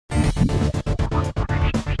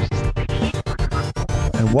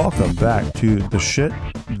and welcome back to the shit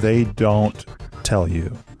they don't tell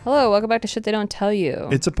you. Hello, welcome back to Shit They Don't Tell You.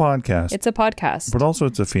 It's a podcast. It's a podcast. But also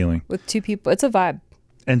it's a feeling. With two people. It's a vibe.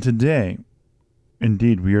 And today,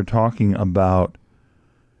 indeed, we are talking about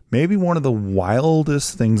maybe one of the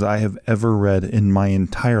wildest things I have ever read in my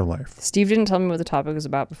entire life. Steve didn't tell me what the topic was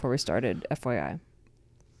about before we started, FYI.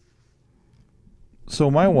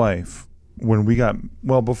 So my wife, before we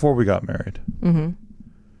got married, Mm-hmm.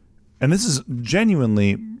 and this is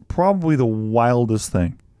genuinely probably the wildest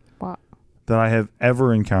thing that I have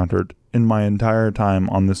ever encountered in my entire time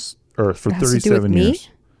on this earth for 37 years.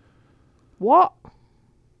 What?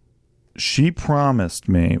 She promised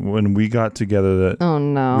me when we got together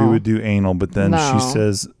that we would do anal, but then she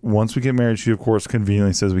says once we get married, she of course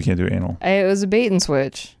conveniently says we can't do anal. It was a bait and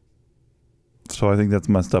switch. So I think that's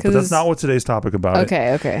messed up. But that's not what today's topic about.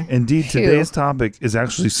 Okay. Indeed, today's topic is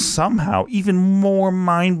actually somehow even more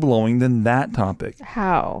mind-blowing than that topic.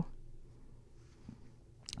 How?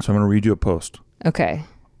 So I'm going to read you a post. Okay.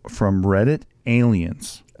 From Reddit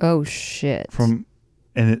Aliens. Oh, shit.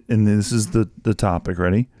 And this is the topic.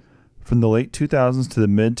 Ready? From the late 2000s to the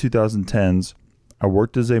mid-2010s, I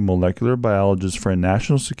worked as a molecular biologist for a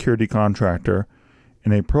national security contractor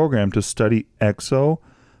in a program to study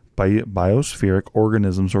biospheric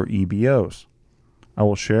organisms, or EBOs. I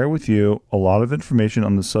will share with you a lot of information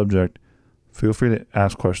on the subject. Feel free to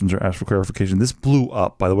ask questions or ask for clarification. This blew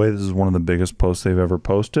up, by the way. This is one of the biggest posts they've ever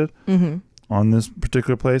posted on this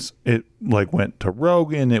particular place. It went to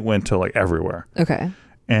Rogan. It went to everywhere. Okay.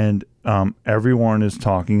 And everyone is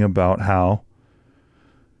talking about how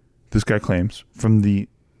this guy claims from the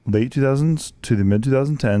late 2000s to the mid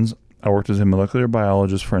 2010s, I worked as a molecular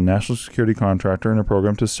biologist for a national security contractor in a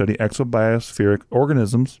program to study exobiospheric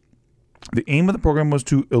organisms. The aim of the program was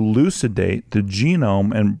to elucidate the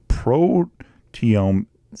genome and proteome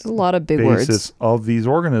It's a lot of big basis words of these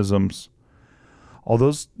organisms.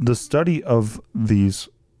 Although the study of these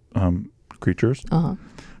creatures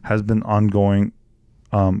has been ongoing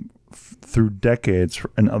through decades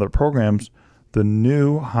in other programs, the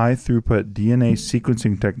new high-throughput DNA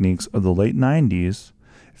sequencing techniques of the late 90s,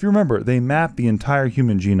 if you remember, they mapped the entire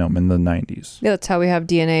human genome in the 90s. Yeah, that's how we have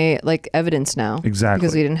DNA evidence now. Exactly.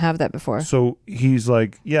 Because we didn't have that before. So he's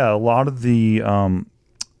like, yeah, a lot of the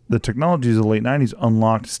technologies of the late 90s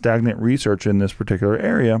unlocked stagnant research in this particular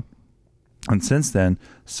area. And since then,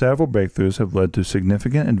 several breakthroughs have led to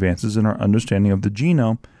significant advances in our understanding of the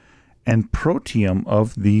genome and proteome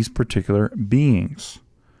of these particular beings.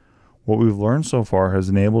 What we've learned so far has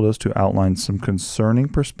enabled us to outline some concerning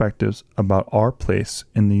perspectives about our place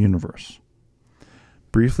in the universe.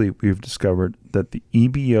 Briefly, we've discovered that the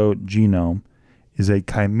EBO genome is a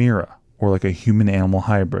chimera, or a human-animal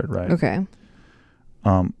hybrid, right? Okay.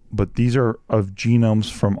 But these are of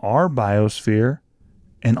genomes from our biosphere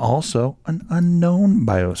and also an unknown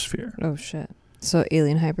biosphere. Oh, shit. So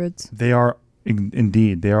alien hybrids? They are,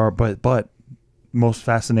 indeed, they are, but most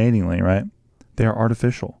fascinatingly, right? They are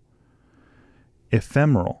artificial,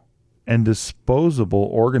 ephemeral, and disposable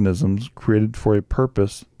organisms created for a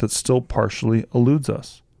purpose that still partially eludes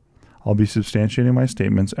us. I'll be substantiating my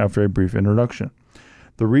statements after a brief introduction.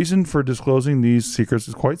 The reason for disclosing these secrets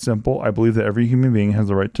is quite simple. I believe that every human being has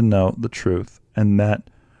the right to know the truth, and that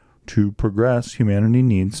to progress, humanity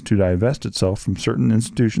needs to divest itself from certain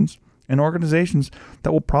institutions and organizations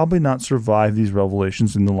that will probably not survive these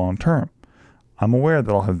revelations in the long term. I'm aware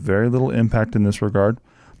that I'll have very little impact in this regard,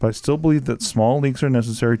 but I still believe that small leaks are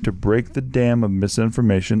necessary to break the dam of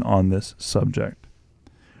misinformation on this subject.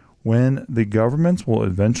 When the governments will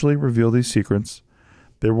eventually reveal these secrets,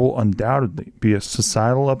 there will undoubtedly be a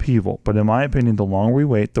societal upheaval, but in my opinion, the longer we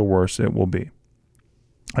wait, the worse it will be.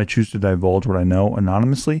 I choose to divulge what I know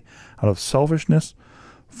anonymously out of selfishness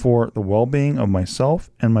for the well-being of myself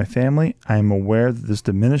and my family. I am aware that this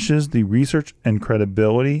diminishes the reach and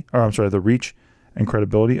credibility of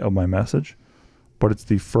my message, but it's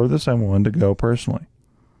the furthest I'm willing to go personally.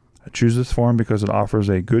 I choose this forum because it offers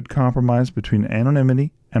a good compromise between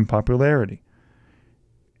anonymity and popularity.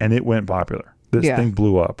 And it went popular. This thing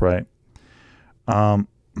blew up, right?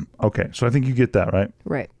 Okay, so I think you get that, right?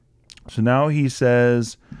 Right. So now he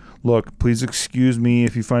says, look, please excuse me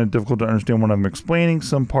if you find it difficult to understand what I'm explaining.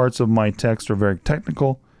 Some parts of my text are very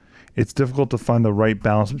technical. It's difficult to find the right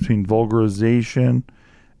balance between vulgarization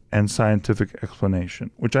and scientific explanation,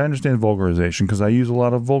 which I understand vulgarization because I use a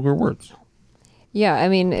lot of vulgar words. Yeah, I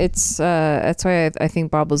mean, it's that's why I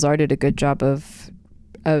think Bob Lazar did a good job of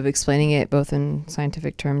explaining it both in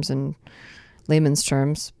scientific terms and layman's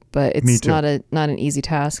terms, but it's not an easy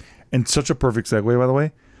task. And such a perfect segue, by the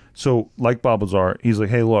way. So like Bob Lazar, he's like,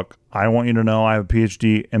 hey, look, I want you to know I have a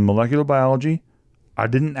PhD in molecular biology. I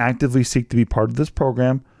didn't actively seek to be part of this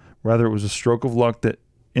program. Rather, it was a stroke of luck that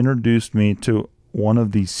introduced me to one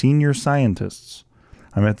of the senior scientists.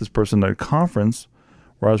 I met this person at a conference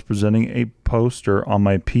where I was presenting a poster on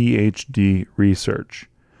my PhD research.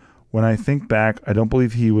 When I think back, I don't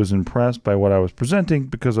believe he was impressed by what I was presenting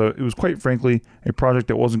because it was quite frankly a project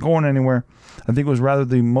that wasn't going anywhere. I think it was rather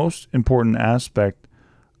the most important aspect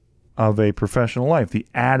of a professional life, the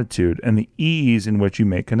attitude and the ease in which you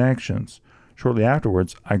make connections. Shortly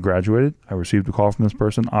afterwards, I graduated. I received a call from this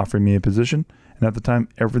person offering me a position, and at the time,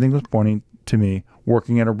 everything was pointing to me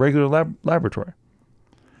working at a regular laboratory.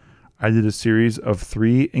 I did a series of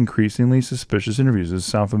 3 increasingly suspicious interviews. Does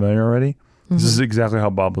this sound familiar already? Mm-hmm. This is exactly how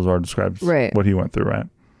Bob Lazar describes what he went through, right?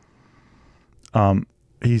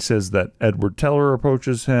 He says that Edward Teller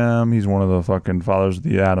approaches him. He's one of the fucking fathers of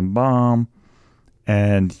the atom bomb.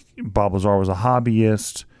 And Bob Lazar was a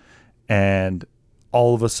hobbyist. And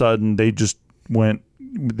all of a sudden, they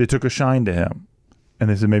took a shine to him. And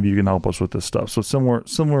they said, maybe you can help us with this stuff. So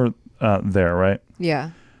similar there, right?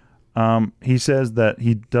 Yeah. He says that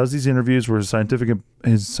he does these interviews where his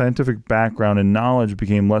scientific background and knowledge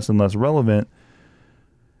became less and less relevant.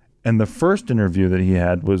 And the first interview that he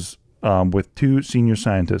had was with 2 senior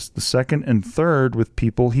scientists. The second and third with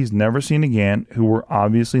people he's never seen again who were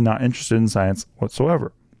obviously not interested in science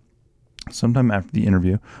whatsoever. Sometime after the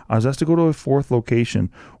interview, I was asked to go to a 4th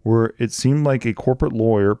location where it seemed like a corporate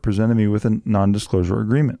lawyer presented me with a non-disclosure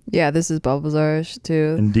agreement. Yeah, this is Bob Lazar's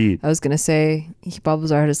too. Indeed. I was going to say, Bob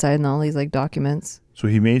Lazar had to sign all these documents. So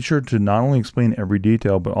he made sure to not only explain every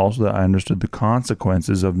detail, but also that I understood the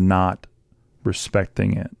consequences of not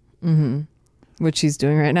respecting it. Mm-hmm. Which he's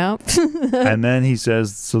doing right now. And then he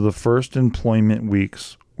says, so the first employment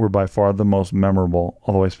weeks were by far the most memorable,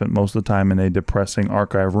 although I spent most of the time in a depressing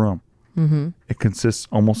archive room. Mm-hmm. It consists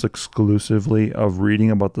almost exclusively of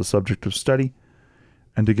reading about the subject of study.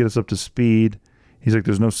 And to get us up to speed, he's like,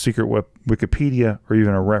 there's no secret Wikipedia or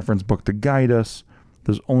even a reference book to guide us.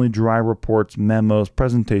 There's only dry reports, memos,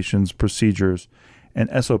 presentations, procedures, and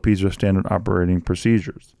SOPs are standard operating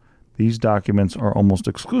procedures. These documents are almost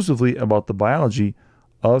exclusively about the biology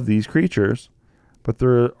of these creatures, but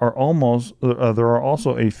there are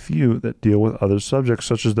also a few that deal with other subjects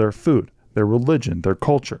such as their food, their religion, their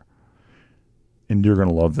culture. And you're going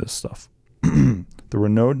to love this stuff. There were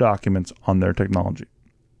no documents on their technology.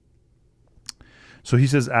 So he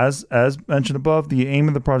says, as mentioned above, the aim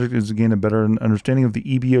of the project is to gain a better understanding of the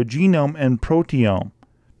EBO genome and proteome. Do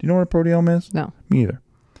you know what a proteome is? No. Me either.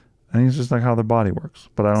 I think it's just like how their body works.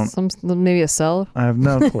 But I don't... Maybe a cell? I have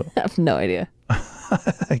no clue. I have no idea.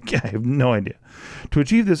 I have no idea. To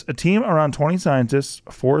achieve this, a team around 20 scientists,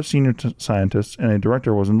 4 senior scientists, and a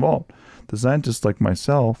director was involved. The scientists, like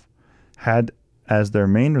myself, had as their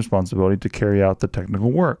main responsibility to carry out the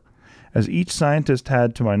technical work. As each scientist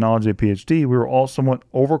had, to my knowledge, a PhD, we were all somewhat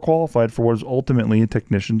overqualified for what is ultimately a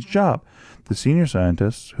technician's job. The senior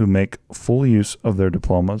scientists, who make full use of their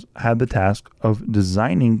diplomas, had the task of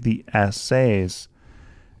designing the assays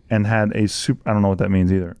and had a I don't know what that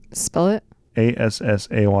means either. Spell it?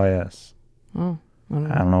 ASSAYS. Oh,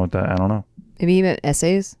 I don't know what that, I don't know. Maybe you meant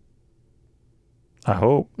essays? I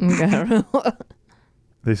hope. Okay, I don't know.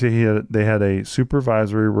 They say they had a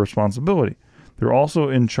supervisory responsibility. They're also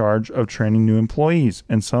in charge of training new employees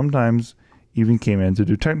and sometimes even came in to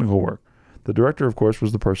do technical work. The director, of course,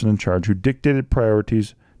 was the person in charge who dictated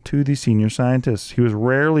priorities to the senior scientists. He was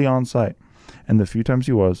rarely on site, and the few times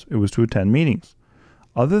he was, it was to attend meetings.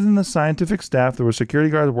 Other than the scientific staff, there were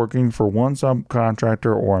security guards working for one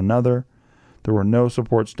subcontractor or another. There were no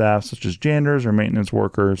support staff such as janitors or maintenance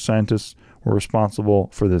workers. Scientists were responsible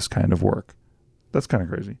for this kind of work. That's kind of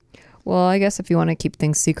crazy. Well, I guess if you want to keep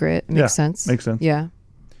things secret, it makes sense. Makes sense. Yeah.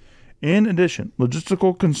 In addition,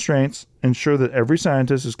 logistical constraints ensure that every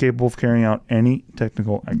scientist is capable of carrying out any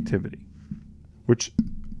technical activity, which,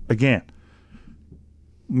 again,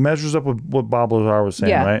 measures up with what Bob Lazar was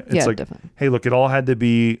saying, right? It's like, definitely. Hey, look, it all had to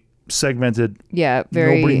be segmented. Yeah,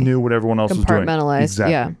 very nobody knew what everyone else was doing. Compartmentalized,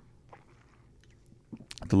 exactly. Yeah.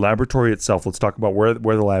 The laboratory itself, let's talk about where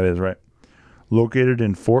the lab is, right? Located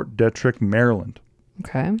in Fort Detrick, Maryland.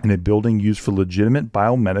 Okay. In a building used for legitimate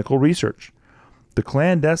biomedical research. The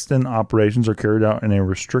clandestine operations are carried out in a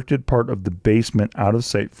restricted part of the basement out of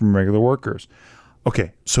sight from regular workers.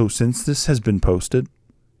 Okay, so since this has been posted,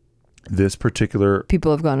 this particular...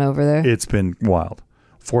 People have gone over there. It's been wild.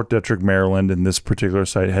 Fort Detrick, Maryland, and this particular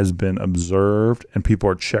site has been observed, and people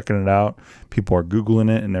are checking it out. People are Googling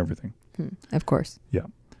it and everything. Of course. Yeah.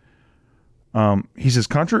 He says,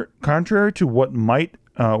 contrary to what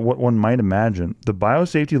one might imagine, the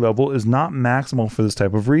biosafety level is not maximal for this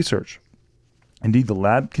type of research. Indeed, the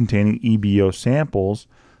lab containing EBO samples,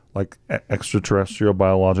 like extraterrestrial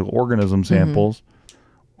biological organism samples,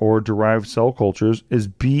 or derived cell cultures, is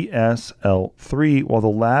BSL-3, while the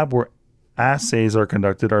lab where assays are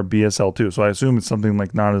conducted are BSL-2. So I assume it's something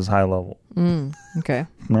like not as high level. Okay.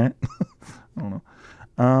 Right? I don't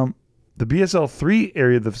know. The BSL-3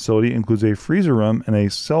 area of the facility includes a freezer room and a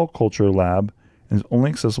cell culture lab, and is only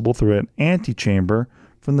accessible through an antechamber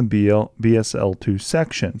from the BSL-2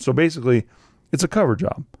 section. So basically, it's a cover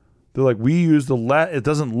job. They're like, we use the lab. It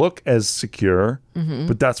doesn't look as secure,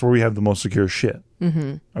 but that's where we have the most secure shit.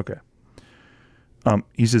 Okay.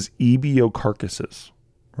 He says EBO carcasses,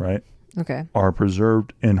 right? Okay. Are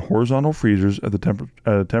preserved in horizontal freezers at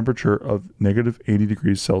a temperature of negative 80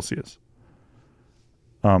 degrees Celsius.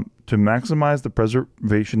 To maximize the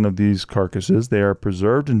preservation of these carcasses, they are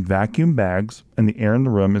preserved in vacuum bags, and the air in the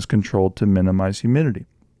room is controlled to minimize humidity.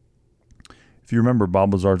 If you remember,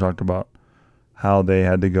 Bob Lazar talked about how they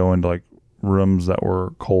had to go into like rooms that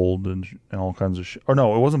were cold and all kinds of shit. Or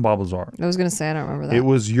no, it wasn't Bob Lazar. I was going to say, I don't remember that. It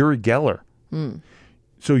was Uri Geller.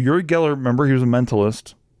 So Uri Geller, remember, he was a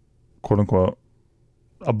mentalist, quote unquote,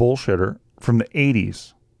 a bullshitter from the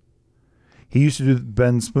 80s. He used to do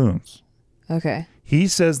bend spoons. Okay. He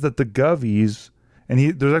says that the Govies,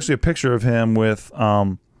 and there's actually a picture of him with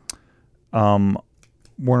Werner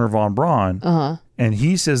von Braun, and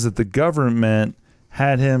he says that the government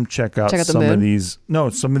had him check out some of these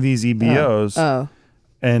EBOs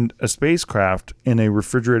and a spacecraft in a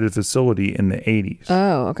refrigerated facility in the 80s.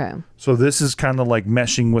 Oh, okay. So this is kind of like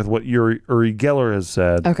meshing with what Uri Geller has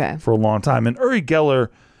said for a long time. And Uri Geller,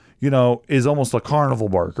 is almost a carnival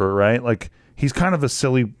barker, right? Like, he's kind of a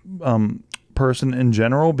silly person in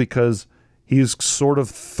general because he's sort of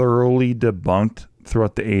thoroughly debunked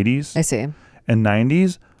throughout the 80s. I see. And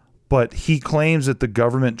 90s. But he claims that the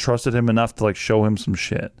government trusted him enough to like show him some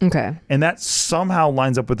shit. Okay. And that somehow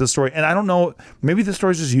lines up with this story. And I don't know, maybe the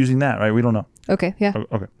story's just using that, right? We don't know. Okay, yeah.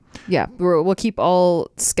 Okay. Yeah, we'll keep all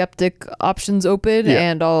skeptic options open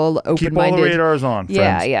and all open-minded. Keep all the radars on,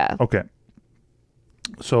 friends. Yeah. Okay.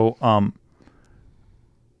 So,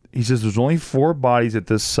 he says there's only 4 bodies at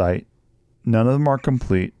this site. None of them are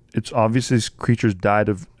complete. It's obvious these creatures died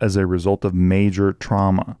as a result of major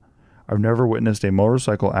trauma. I've never witnessed a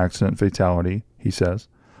motorcycle accident fatality, he says,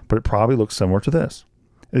 but it probably looks similar to this.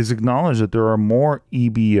 It is acknowledged that there are more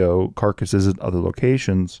EBO carcasses at other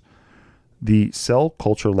locations. The cell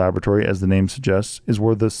culture laboratory, as the name suggests, is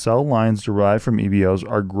where the cell lines derived from EBOs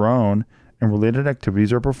are grown and related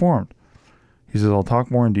activities are performed. He says, I'll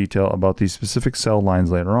talk more in detail about these specific cell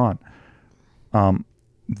lines later on.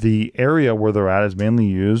 The area where they're at is mainly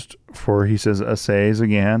used for, he says, assays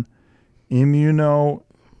again,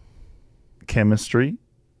 immunochemistry,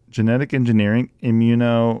 genetic engineering,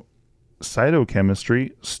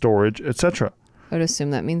 immunocytochemistry, storage, etc. I would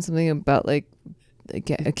assume that means something about like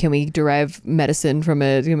can we derive medicine from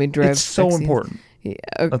it? Can we derive It's so vaccines? important. Yeah,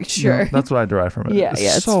 okay, sure. That's what I derive from it.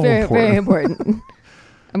 It's so very, very important.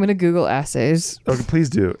 I'm going to Google assays. Okay, please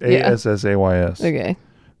do. ASSAYS. Okay.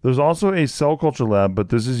 There's also a cell culture lab, but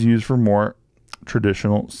this is used for more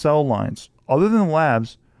traditional cell lines. Other than the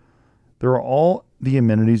labs, there are all the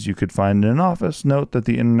amenities you could find in an office. Note that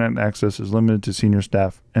the internet access is limited to senior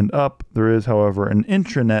staff and up. There is, however, an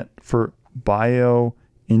intranet for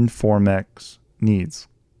bioinformatics needs.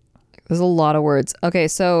 There's a lot of words. Okay,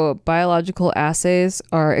 so biological assays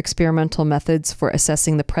are experimental methods for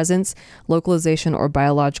assessing the presence, localization, or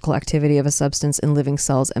biological activity of a substance in living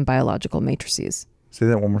cells and biological matrices. Say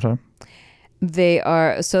that one more time. Their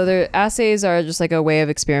assays are just like a way of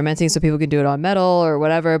experimenting, so people can do it on metal or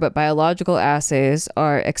whatever, but biological assays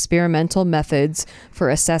are experimental methods for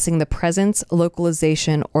assessing the presence,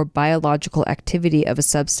 localization, or biological activity of a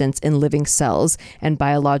substance in living cells and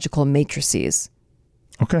biological matrices.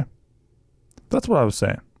 Okay. That's what I was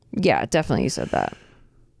saying. Yeah, definitely you said that.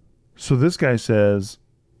 So this guy says,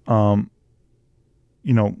 first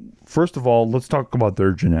of all, let's talk about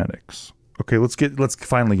their genetics. Okay, let's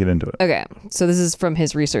finally get into it. Okay, so this is from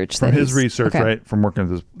his research. Right? From working at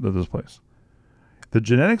this place. The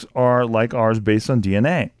genetics are like ours based on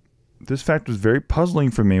DNA. This fact was very puzzling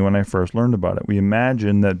for me when I first learned about it. We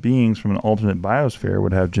imagined that beings from an alternate biosphere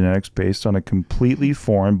would have genetics based on a completely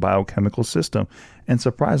foreign biochemical system, and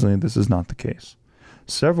surprisingly, this is not the case.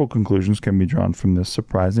 Several conclusions can be drawn from this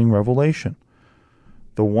surprising revelation.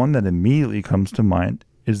 The one that immediately comes to mind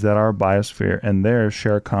is that our biosphere and theirs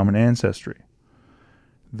share a common ancestry.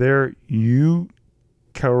 They're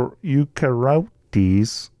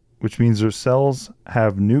eukaryotes, which means their cells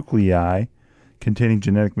have nuclei containing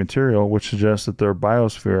genetic material, which suggests that their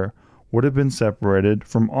biosphere would have been separated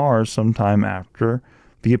from ours sometime after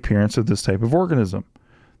the appearance of this type of organism.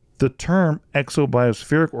 The term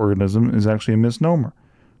exobiospheric organism is actually a misnomer,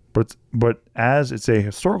 but as it's a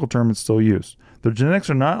historical term, it's still used. Their genetics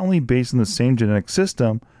are not only based on the same genetic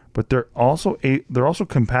system, but they're also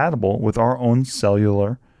compatible with our own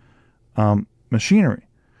cellular machinery.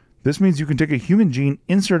 This means you can take a human gene,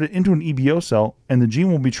 insert it into an EBO cell, and the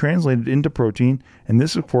gene will be translated into protein, and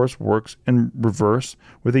this, of course, works in reverse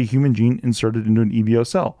with a human gene inserted into an EBO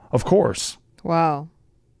cell. Of course. Wow.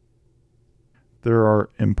 There are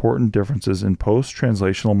important differences in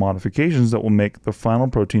post-translational modifications that will make the final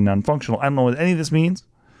protein non-functional. I don't know what any of this means,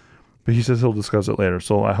 but he says he'll discuss it later,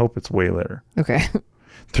 so I hope it's way later. Okay.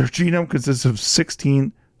 Their genome consists of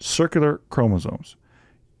 16 circular chromosomes.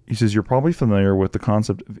 He says you're probably familiar with the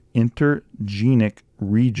concept of intergenic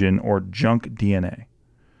region or junk DNA,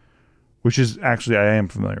 which is actually, I am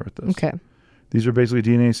familiar with this. Okay. These are basically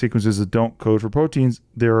DNA sequences that don't code for proteins.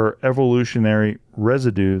 There are evolutionary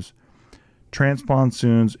residues,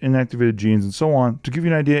 transponsoons, inactivated genes, and so on. To give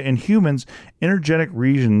you an idea, in humans, intergenic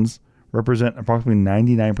regions represent approximately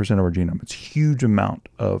 99% of our genome. It's a huge amount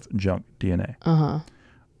of junk DNA.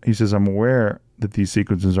 He says, I'm aware that these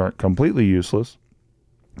sequences aren't completely useless.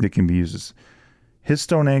 They can be used as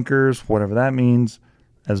histone anchors, whatever that means,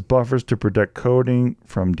 as buffers to protect coding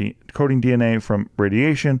DNA from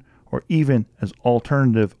radiation, or even as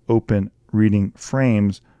alternative open reading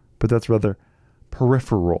frames, but that's rather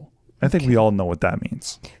peripheral. I think we all know what that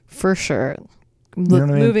means. For sure. You know what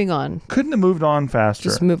I mean? Moving on. Couldn't have moved on faster.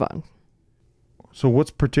 Just move on. So what's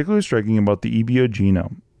particularly striking about the EBO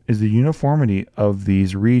genome is the uniformity of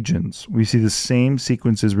these regions. We see the same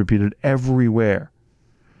sequences repeated everywhere.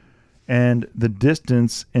 And the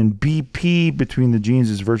distance in BP between the genes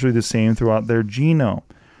is virtually the same throughout their genome.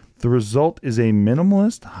 The result is a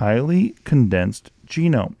minimalist, highly condensed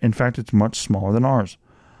genome. In fact, it's much smaller than ours.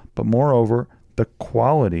 But moreover, the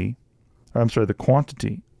quantity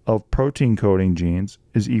of protein coding genes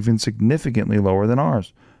is even significantly lower than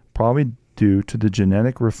ours, probably due to the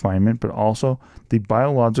genetic refinement, but also the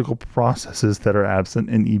biological processes that are absent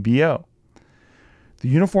in EBO. The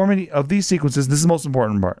uniformity of these sequences, this is the most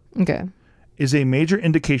important part, is a major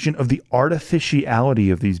indication of the artificiality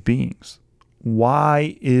of these beings.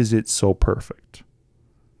 Why is it so perfect?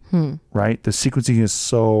 Right? The sequencing is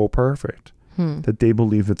so perfect that they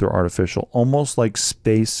believe that they're artificial, almost like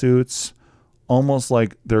spacesuits, almost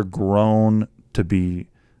like they're grown to be,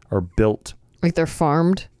 or built. Like they're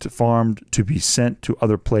farmed to be sent to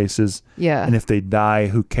other places. Yeah. And if they die,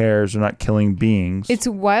 who cares? They're not killing beings. It's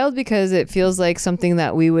wild because it feels like something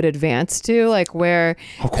that we would advance to, like where,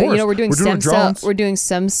 of course, we're doing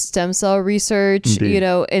stem cell research, Indeed.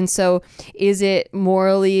 And so is it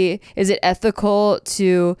ethical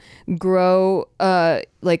to grow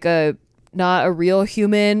not a real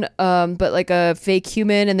human, but like a fake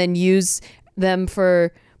human, and then use them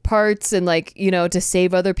for parts and to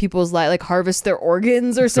save other people's life, like harvest their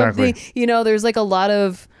organs or something. There's like a lot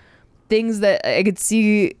of things that I could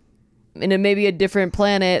see in maybe a different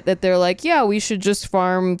planet that they're like, yeah, we should just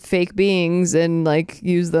farm fake beings and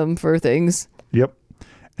use them for things. Yep.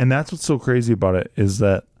 And that's what's so crazy about it is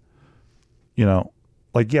that,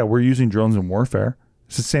 we're using drones in warfare.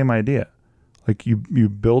 It's the same idea. Like you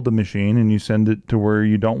build a machine and you send it to where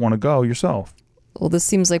you don't want to go yourself. Well, this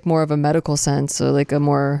seems like more of a medical sense, or like a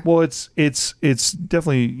more... Well, it's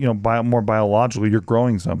definitely, more biological. You're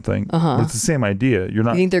growing something. But it's the same idea. You're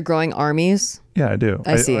not... You think they're growing armies? Yeah, I do.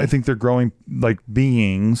 I see. I think they're growing like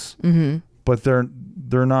beings, but they're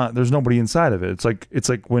not, there's nobody inside of it. It's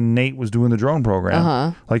like when Nate was doing the drone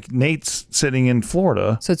program. Like Nate's sitting in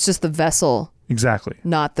Florida. So it's just the vessel. Exactly.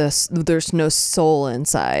 Not this. There's no soul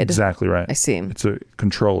inside. Exactly right. I see. It's a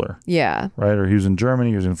controller. Yeah. Right? Or he was in Germany,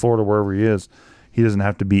 he was in Florida, wherever he is. He doesn't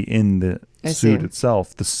have to be in the suit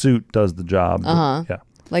itself. The suit does the job. Yeah.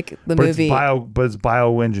 Like the movie. But it's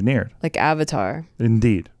bioengineered. Like Avatar.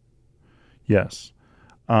 Indeed. Yes.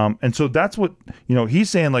 And so that's what, he's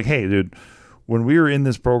saying, like, hey, dude, when we were in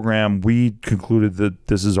this program, we concluded that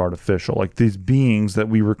this is artificial. Like these beings that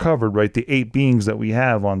we recovered, right? The 8 beings that we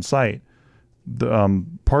have on site,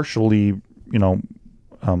 partially, they're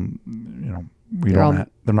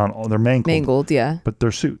mangled. Mangled, yeah. But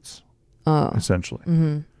they're suits. Essentially,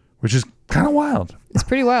 which is kind of wild. It's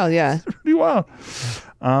pretty wild, yeah. It's pretty wild.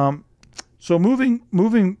 So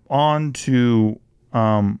moving on to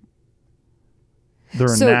their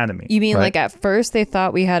anatomy. You mean right? like at first they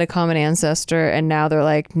thought we had a common ancestor, and now they're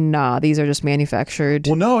like, nah, these are just manufactured?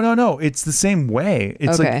 Well, no. It's the same way.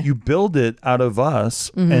 It's like you build it out of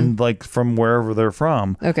us and like from wherever they're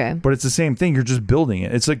from. Okay. But it's the same thing. You're just building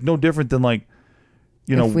it. It's like no different than like,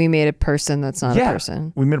 if we made a person that's not a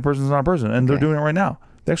person. We made a person that's not a person, and they're doing it right now.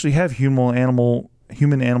 They actually have human-animal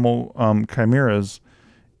chimeras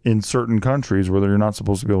in certain countries where you're not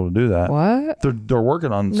supposed to be able to do that. What? They're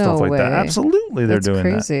working on stuff like that. Absolutely, they're doing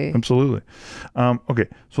crazy. that. Absolutely. Okay,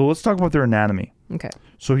 so let's talk about their anatomy. Okay.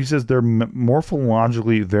 So he says they're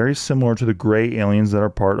morphologically very similar to the gray aliens that are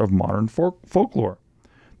part of modern folklore.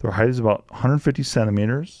 Their height is about 150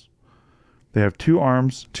 centimeters. They have 2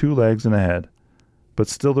 arms, 2 legs, and a head. But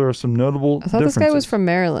still, there are some notable differences. I thought this guy was from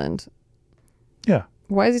Maryland. Yeah.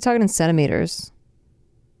 Why is he talking in centimeters?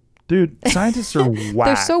 Dude, scientists are whack.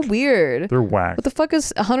 They're so weird. They're whack. What the fuck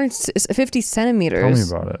is 150 centimeters?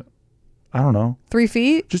 Tell me about it. I don't know. 3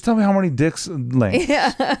 feet? Just tell me how many dicks length.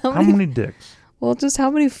 Yeah. How many dicks? Well, just how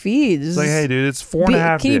many feet? It's like, hey, dude, it's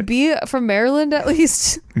 4.5 Can you be from Maryland at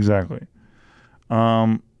least? Exactly.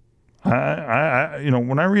 I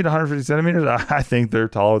when I read 150 centimeters, I think they're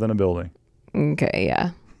taller than a building. Okay, yeah.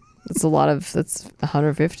 That's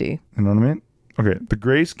 150. You know what I mean? Okay, the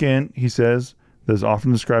gray skin, he says, that is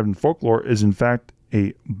often described in folklore is in fact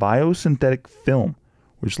a biosynthetic film,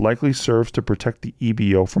 which likely serves to protect the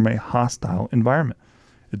EBO from a hostile environment.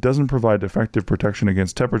 It doesn't provide effective protection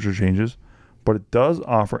against temperature changes, but it does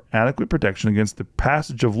offer adequate protection against the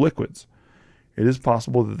passage of liquids. It is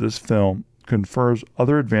possible that this film confers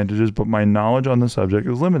other advantages, but my knowledge on the subject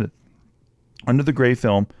is limited. Under the gray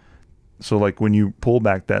film, so like when you pull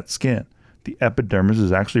back that skin, the epidermis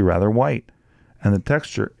is actually rather white, and the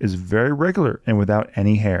texture is very regular and without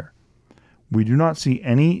any hair. We do not see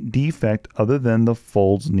any defect other than the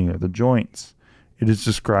folds near the joints. It is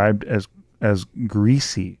described as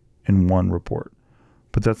greasy in one report,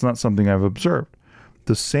 but that's not something I've observed.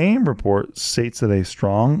 The same report states that a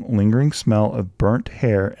strong, lingering smell of burnt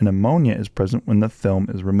hair and ammonia is present when the film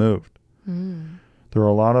is removed. There are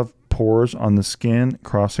a lot of pores on the skin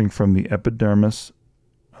crossing from the epidermis,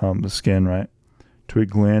 the skin, right, to a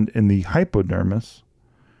gland in the hypodermis.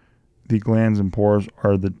 The glands and pores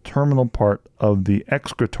are the terminal part of the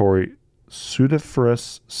excretory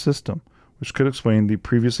pseudiferous system, which could explain the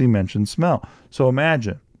previously mentioned smell. So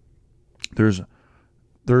imagine, there's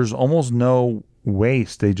almost no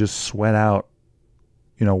waste. They just sweat out,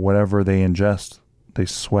 whatever they ingest, they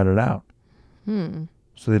sweat it out.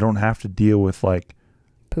 So they don't have to deal with like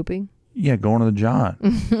pooping. Yeah, going to the John.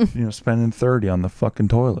 Spending 30 on the fucking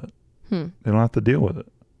toilet. They don't have to deal with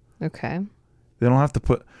it. Okay. They don't have to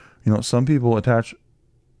put, some people attach,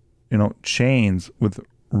 chains with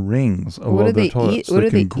rings above their toilet so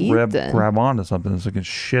they can grab onto something so they can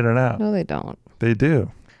shit it out. No, they don't. They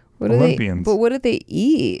do. Olympians. But what do they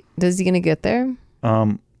eat? Is he going to get there?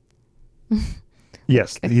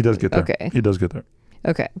 Yes, he does get there. Okay. He does get there.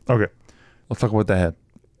 Okay. Okay. Let's talk about the head.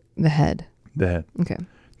 The head. Okay.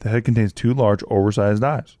 The head contains 2 large, oversized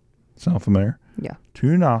eyes. Sound familiar? Yeah.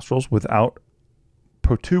 2 nostrils without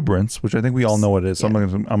protuberance, which I think we all know what it is. So I'm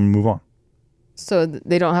going to move on. So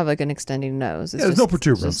they don't have like an extending nose. There's no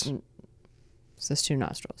protuberance. It's just 2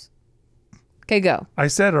 nostrils. Okay, go. I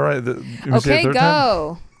said, all right. Okay,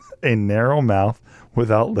 go. A narrow mouth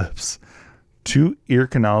without lips. 2 ear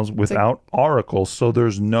canals without auricles, so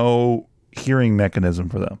there's no hearing mechanism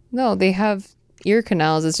for them. No, they have ear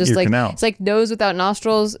canals. It's just it's like nose without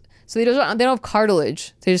nostrils. So they don't have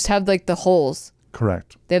cartilage. They just have like the holes.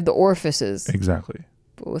 Correct. They have the orifices. Exactly.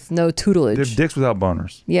 But with no tutelage. They have dicks without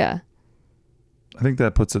boners. Yeah. I think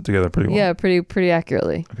that puts it together pretty well. Yeah, pretty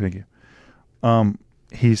accurately. Okay, thank you.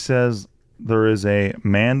 He says there is a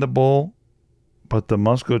mandible, but the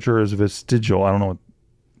musculature is vestigial. I don't know what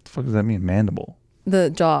the fuck does that mean, mandible? The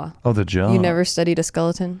jaw. Oh, the jaw. You never studied a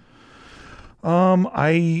skeleton?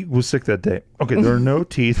 I was sick that day. Okay, there are no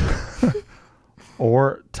teeth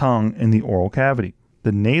or tongue in the oral cavity.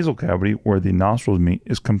 The nasal cavity, where the nostrils meet,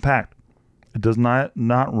 is compact. It does not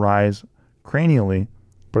rise cranially,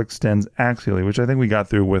 but extends axially, which I think we got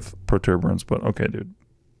through with protuberance, but okay, dude.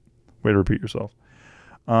 Way to repeat yourself.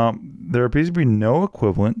 There appears to be no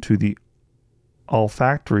equivalent to the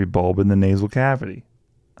olfactory bulb in the nasal cavity.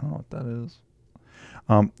 I don't know what that is.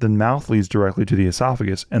 The mouth leads directly to the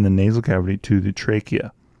esophagus and the nasal cavity to the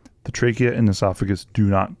trachea. The trachea and esophagus do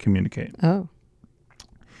not communicate. Oh.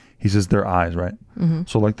 He says their eyes, right? Mm-hmm.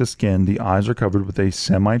 So like the skin, the eyes are covered with a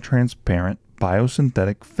semi-transparent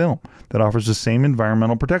biosynthetic film that offers the same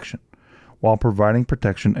environmental protection while providing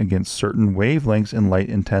protection against certain wavelengths and light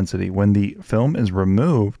intensity. When the film is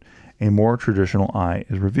removed, a more traditional eye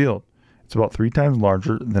is revealed. It's about 3 times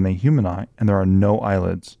larger than a human eye, and there are no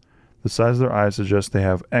eyelids. The size of their eyes suggests they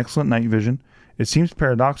have excellent night vision. It seems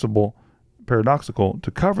paradoxical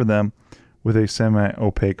to cover them with a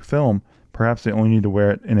semi-opaque film. Perhaps they only need to wear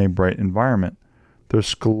it in a bright environment. Their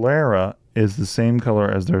sclera is the same color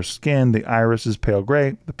as their skin. The iris is pale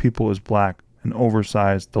gray. The pupil is black and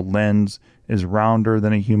oversized. The lens is rounder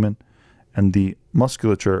than a human, and the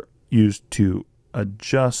musculature used to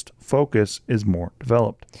adjust focus is more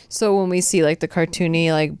developed. So when we see like the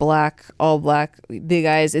cartoony, like black, all black, big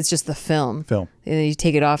eyes, it's just the film. And then you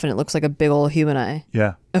take it off and it looks like a big old human eye.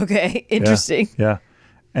 Yeah. Okay. Interesting. Yeah.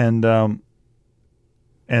 And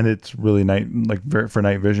it's really for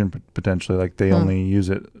night vision potentially. Like they only use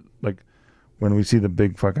it like when we see the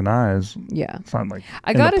big fucking eyes. Yeah. It's not like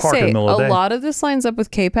I gotta say, a lot of this lines up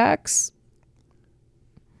with K-Pax.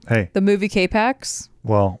 Hey. The movie K-Pax.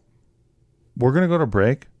 Well, we're going to go to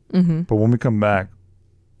break, but when we come back,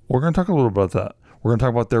 we're going to talk a little about that. We're going to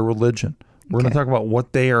talk about their religion. We're going to talk about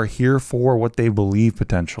what they are here for, what they believe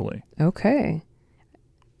potentially. Okay.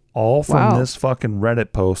 All from this fucking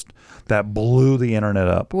Reddit post that blew the internet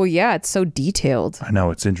up. Well, yeah, it's so detailed. I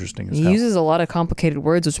know, it's interesting as hell. He uses a lot of complicated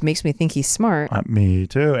words, which makes me think he's smart. Me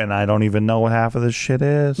too, and I don't even know what half of this shit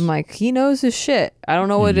is. I'm like, he knows his shit. I don't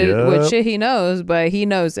know what shit he knows, but he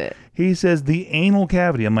knows it. He says the anal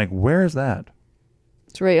cavity. I'm like, where is that?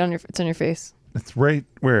 It's right on it's on your face. It's right,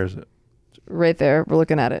 where is it? It's right there. We're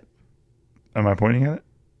looking at it. Am I pointing at it?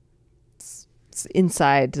 It's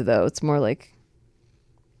inside, though. It's more like...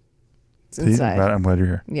 It's inside. I'm glad you're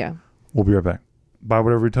here. Yeah. We'll be right back. Buy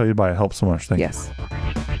whatever we tell you to buy. It helps so much. Thank you.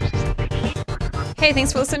 Hey,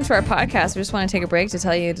 thanks for listening to our podcast. We just want to take a break to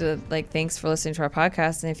tell you thanks for listening to our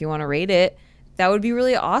podcast. And if you want to rate it, that would be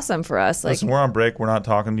really awesome for us. Listen, we're on break. We're not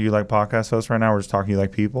talking to you like podcast hosts right now. We're just talking to you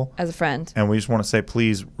like people. As a friend. And we just want to say,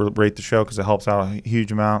 please rate the show because it helps out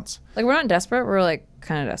huge amounts. Like, we're not desperate. We're like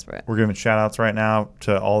kind of desperate. We're giving shout outs right now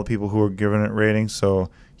to all the people who are giving it ratings. So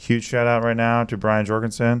huge shout out right now to Brian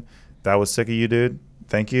Jorgensen. That was sick of you, dude.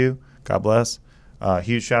 Thank you. God bless.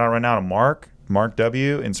 Huge shout out right now to Mark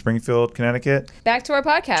W. in Springfield, Connecticut. Back to our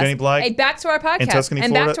podcast. Jenny Blythe. Hey, back to our podcast. In Tuscany,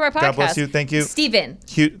 and Florida. Back to our podcast. God bless you. Thank you. Steven.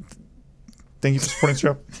 Thank you for supporting the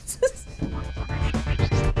show.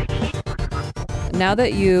 Now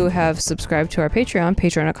that you have subscribed to our Patreon,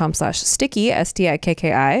 patreon.com/sticky,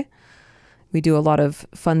 STIKKI. We do a lot of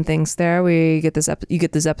fun things there. You get this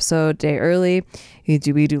episode a day early. We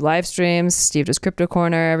do live streams. Steve does Crypto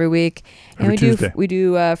Corner every week, and we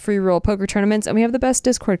do free roll poker tournaments, and we have the best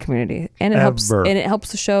Discord community, and it helps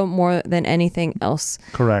the show more than anything else.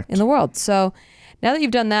 Correct. In the world. So now that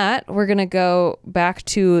you've done that, we're gonna go back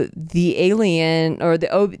to the alien or the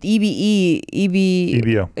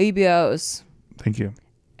EBOs. Thank you.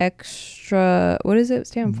 Extra, what does it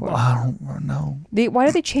stand for? I don't know. Why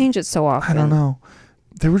do they change it so often? I don't know.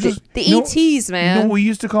 They were just the ETs, man. You know what we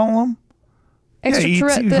used to call them?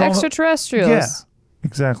 The extraterrestrials. Yeah,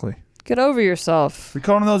 exactly. Get over yourself. We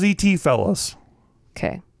called them those ET fellas.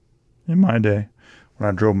 Okay. In my day, when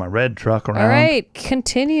I drove my red truck around. All right,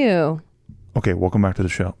 continue. Okay, welcome back to the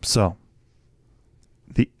show. So,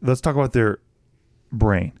 let's talk about their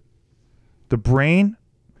brain. The brain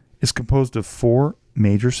is composed of 4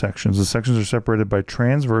 major sections. The sections are separated by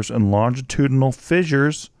transverse and longitudinal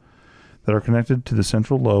fissures that are connected to the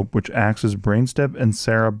central lobe, which acts as brainstem and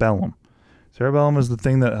cerebellum. Cerebellum is the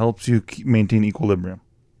thing that helps you maintain equilibrium.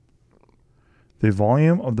 The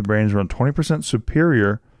volume of the brain is around 20%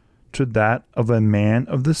 superior to that of a man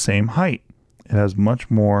of the same height. It has much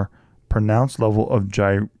more pronounced level of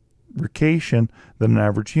gyration than an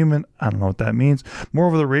average human. I don't know what that means.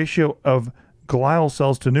 Moreover, the ratio of glial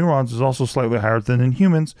cells to neurons is also slightly higher than in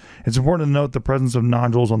humans. It's important to note the presence of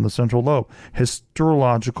nodules on the central lobe.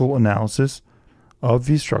 Histological analysis of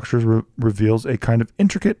these structures reveals a kind of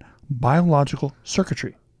intricate biological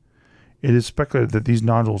circuitry. It is speculated that these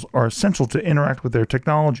nodules are essential to interact with their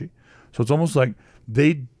technology. So it's almost like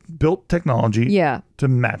they built technology to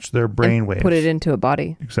match their brain waves. Put it into a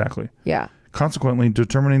body. Exactly. Yeah. Consequently,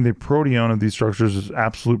 determining the proteome of these structures is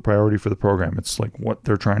absolute priority for the program. It's like what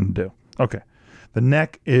they're trying to do. Okay. The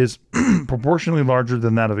neck is proportionally larger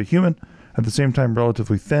than that of a human, at the same time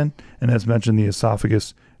relatively thin, and as mentioned, the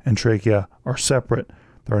esophagus and trachea are separate.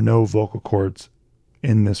 There are no vocal cords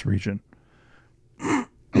in this region.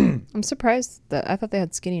 I'm surprised that I thought they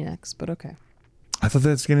had skinny necks, but okay. I thought they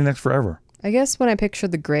had skinny necks forever. I guess when I picture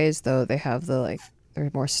the grays, though, they have they're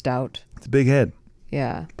more stout. It's a big head.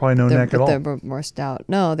 Yeah. Probably no neck at all. They're more stout.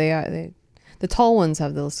 No, they are. The tall ones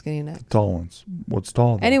have the skinny necks. Tall ones. What's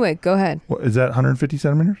tall, though? Anyway, go ahead. What, is that 150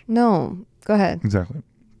 centimeters? No. Go ahead. Exactly.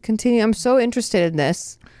 Continue. I'm so interested in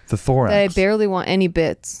this. The thorax. That I barely want any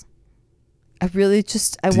bits. I really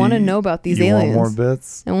I want to know about these aliens. You want more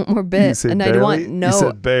bits? I want more bits. And barely? I want You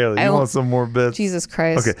said barely. You want some more bits? Jesus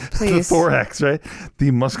Christ. Okay. Please. The thorax, right?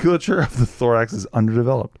 The musculature of the thorax is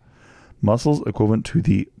underdeveloped. Muscles equivalent to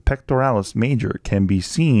the pectoralis major can be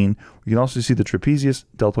seen. We can also see the trapezius,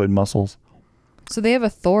 deltoid muscles, So they have a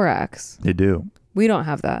thorax. They do. We don't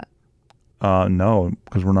have that. No,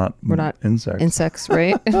 because we're not insects. Insects,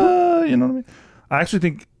 right? You know what I mean? I actually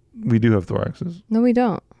think we do have thoraxes. No, we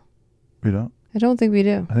don't. We don't? I don't think we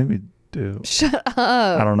do. I think we do. Shut up.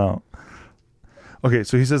 I don't know. Okay,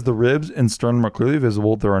 so he says the ribs and sternum are clearly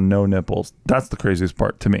visible. There are no nipples. That's the craziest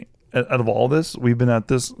part to me. Out of all this, we've been at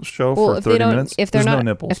this show for 30 minutes. There's no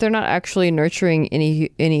nipples. If they're not actually nurturing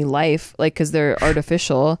any life, like because they're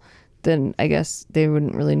artificial, then I guess they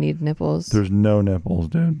wouldn't really need nipples. There's no nipples,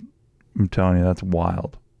 dude. I'm telling you, that's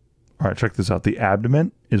wild. All right, check this out. The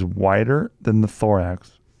abdomen is wider than the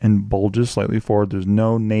thorax and bulges slightly forward. There's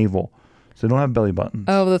no navel. So they don't have belly buttons.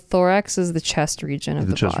 Oh, the thorax is the chest region of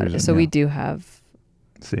the body. Region, so we do have...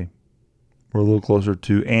 See? We're a little closer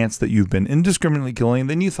to ants that you've been indiscriminately killing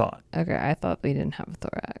than you thought. Okay, I thought we didn't have a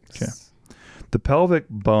thorax. Okay. The pelvic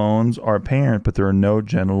bones are apparent, but there are no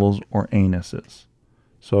genitals or anuses.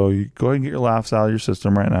 So you go ahead and get your laughs out of your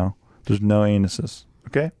system right now. There's no anuses.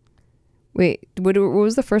 Okay? Wait, what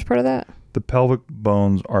was the first part of that? The pelvic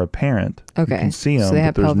bones are apparent. Okay. You can see them,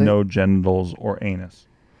 but there's no genitals or anus.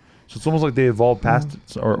 So it's almost like they evolved past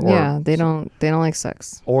it. Or yeah, they don't like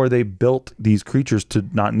sex. Or they built these creatures to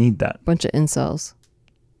not need that. Bunch of incels.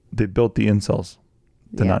 They built the incels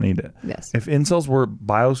to not need it. Yes. If incels were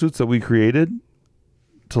biosuits that we created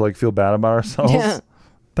to like feel bad about ourselves,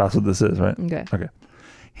 that's what this is, right? Okay.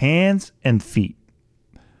 Hands and feet.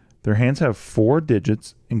 Their hands have 4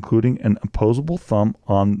 digits, including an opposable thumb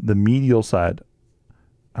on the medial side.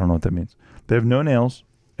 I don't know what that means. They have no nails,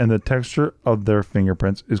 and the texture of their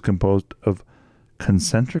fingerprints is composed of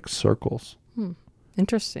concentric circles.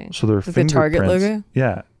 Interesting. So their like the Target logo?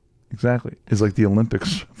 Yeah, exactly. It's like the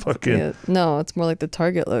Olympics fucking... Yeah, no, it's more like the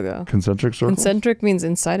Target logo. Concentric circles? Concentric means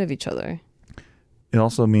inside of each other. It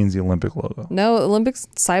also means the Olympic logo. No, Olympics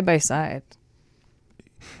side by side.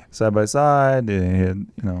 Side by side, you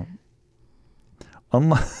know.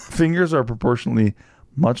 Fingers are proportionally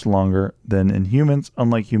much longer than in humans.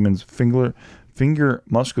 Unlike humans, finger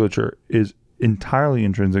musculature is entirely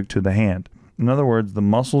intrinsic to the hand. In other words, the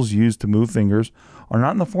muscles used to move fingers are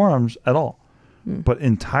not in the forearms at all, but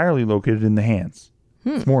entirely located in the hands.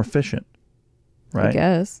 It's more efficient, right? I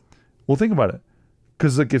guess. Well, think about it.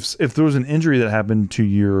 Because like if there was an injury that happened to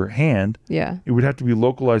your hand, it would have to be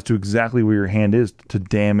localized to exactly where your hand is to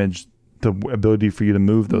damage the ability for you to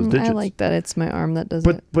move those digits. I like that it's my arm that does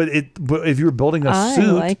it. But if you were building a suit,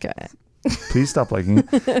 I like it. Please stop liking it.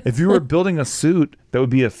 If you were building a suit that would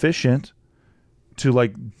be efficient to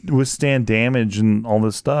like withstand damage and all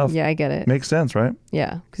this stuff, yeah, I get it. Makes sense, right?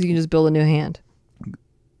 Yeah, because you can just build a new hand.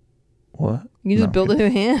 What? You can just build a new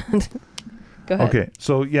hand. Go ahead. Okay,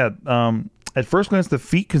 so yeah. At first glance, the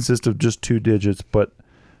feet consist of just 2 digits, but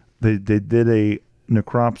they did a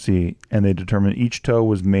necropsy and they determined each toe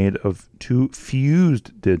was made of 2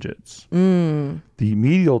 fused digits. The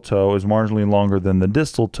medial toe is marginally longer than the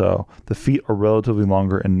distal toe. The feet are relatively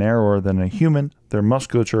longer and narrower than a human. Their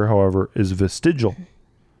musculature, however, is vestigial.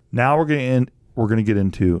 Now we're going to get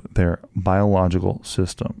into their biological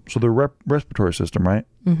system. So their respiratory system, right?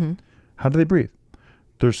 Mm-hmm. How do they breathe?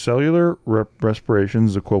 Their cellular respiration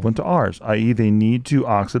is equivalent to ours, i.e. they need to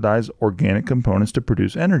oxidize organic components to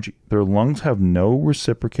produce energy. Their lungs have no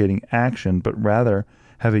reciprocating action, but rather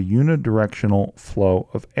have a unidirectional flow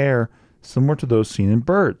of air similar to those seen in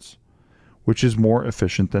birds, which is more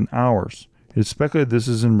efficient than ours. It is speculated this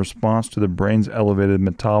is in response to the brain's elevated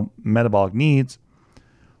metabolic needs.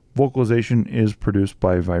 Vocalization is produced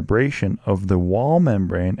by vibration of the wall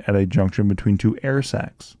membrane at a junction between 2 air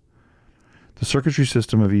sacs. The circuitry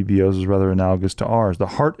system of EBOs is rather analogous to ours. The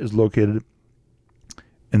heart is located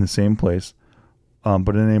in the same place,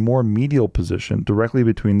 but in a more medial position, directly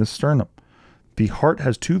between the sternum. The heart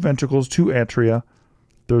has 2 ventricles, 2 atria.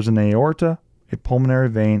 There's an aorta, a pulmonary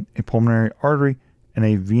vein, a pulmonary artery, and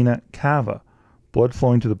a vena cava. Blood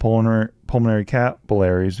flowing to the pulmonary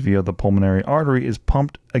capillaries via the pulmonary artery is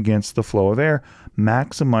pumped against the flow of air,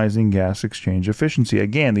 maximizing gas exchange efficiency.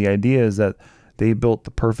 Again, the idea is that they built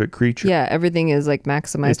the perfect creature. Yeah, everything is like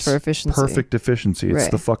maximized for efficiency. Perfect efficiency. It's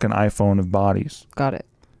the fucking iPhone of bodies. Got it.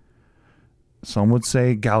 Some would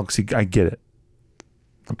say Galaxy. I get it.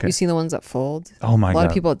 Okay. You seen the ones that fold? Oh my God. A lot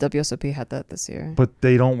of people at WSOP had that this year. But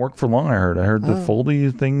they don't work for long, I heard. The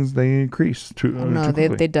foldy things, they increase. No,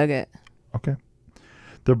 they dug it. Okay.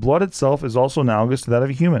 Their blood itself is also analogous to that of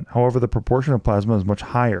a human. However, the proportion of plasma is much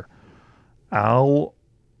higher. Albumin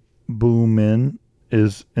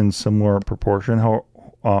is in similar proportion.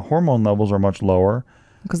 Hormone levels are much lower.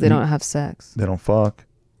 Because they don't have sex. They don't fuck.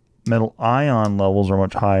 Metal ion levels are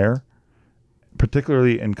much higher,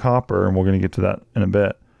 particularly in copper, and we're going to get to that in a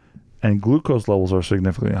bit. and glucose levels are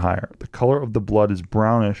significantly higher. The color of the blood is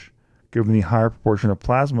brownish, given the higher proportion of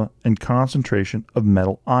plasma and concentration of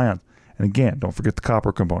metal ions. And again, don't forget the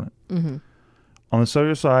copper component. Mm-hmm. On the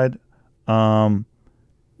cellular side, we'll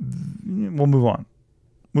move on.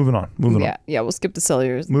 Moving on. Yeah, we'll skip the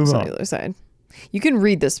cellular on. side. You can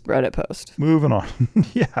read this Reddit post. Moving on.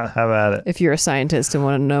 Yeah, have at it. If you're a scientist and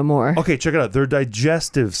want to know more. Okay, check it out. Their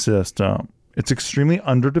digestive system. It's extremely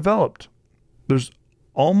underdeveloped. There's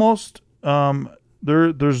almost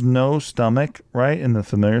there's no stomach, right, in the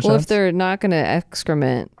familiar sense. Well, if they're not going to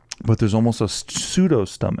excrement. But there's almost a pseudo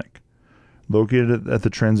stomach located at the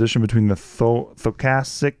transition between the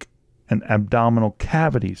thoracic and abdominal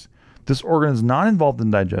cavities. This organ is not involved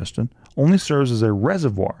in digestion, only serves as a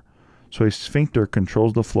reservoir. So a sphincter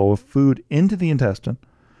controls the flow of food into the intestine.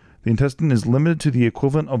 The intestine is limited to the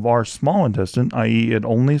equivalent of our small intestine, i.e. it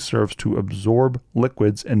only serves to absorb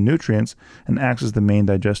liquids and nutrients and acts as the main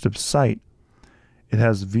digestive site. It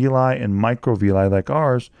has villi and microvilli like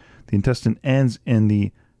ours. The intestine ends in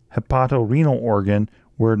the hepatorenal organ,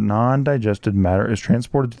 where non-digested matter is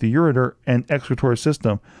transported to the ureter and excretory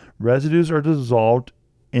system. Residues are dissolved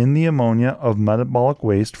in the ammonia of metabolic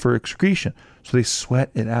waste for excretion. So they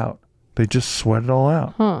sweat it out. They just sweat it all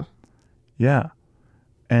out. Huh. Yeah.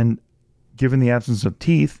 And given the absence of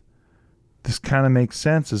teeth, this kind of makes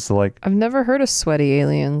sense. It's like... I've never heard of sweaty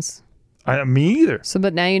aliens. Me either. So,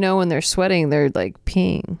 but now you know when they're sweating, they're like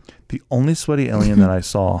peeing. The only sweaty alien that I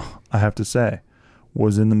saw, I have to say,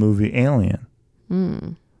 was in the movie Alien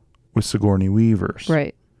with Sigourney Weavers.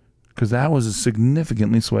 Right. Because that was a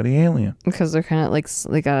significantly sweaty alien. Because they're kind of like,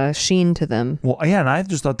 they got a sheen to them. Well, yeah, and I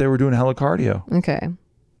just thought they were doing helicardio. Okay.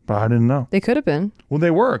 But I didn't know. They could have been. Well,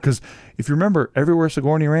 they were. Because if you remember, everywhere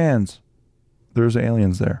Sigourney rans, there's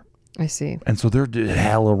aliens there. I see. And so they're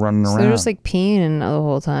hella running around. They're just like peeing the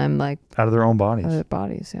whole time, like out of their own bodies. Out of their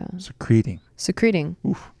bodies, yeah. Secreting.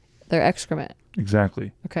 Oof. Their excrement.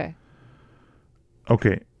 Exactly. Okay.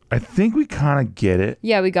 I think we kind of get it.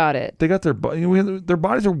 Yeah, we got it. They got their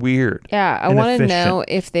bodies are weird. Yeah, I want to know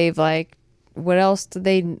if they've what else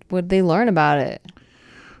would they learn about it?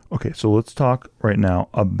 Okay, so let's talk right now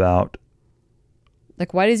about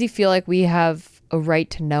why does he feel like we have a right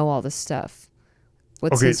to know all this stuff?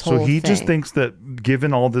 What's his whole thing? Just thinks that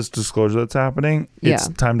given all this disclosure that's happening, it's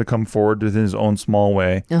time to come forward in his own small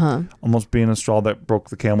way. Almost being a straw that broke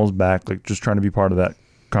the camel's back, like just trying to be part of that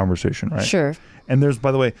conversation, right? Sure. And there's,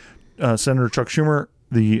 by the way, Senator Chuck Schumer,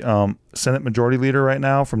 the Senate Majority Leader right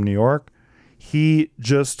now from New York, he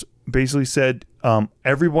just basically said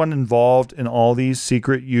everyone involved in all these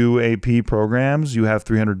secret UAP programs, you have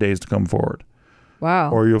 300 days to come forward.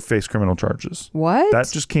 Wow. Or you'll face criminal charges. What? That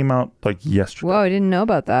just came out yesterday. Whoa, I didn't know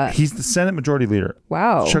about that. He's the Senate Majority Leader.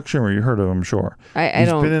 Wow. Chuck Schumer, you heard of him, I'm sure. I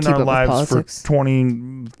don't keep up with politics. He's been in our lives for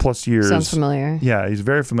 20 plus years. Sounds familiar. Yeah, he's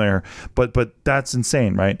very familiar. But that's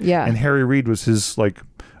insane, right? Yeah. And Harry Reid was his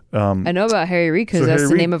I know about Harry Reid because that's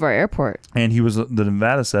the name of our airport. And he was the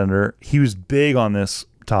Nevada senator. He was big on this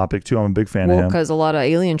topic too. I'm a big fan of him. Because a lot of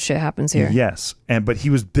alien shit happens here. Yes, but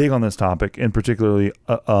he was big on this topic, and particularly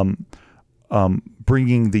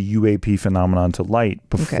bringing the UAP phenomenon to light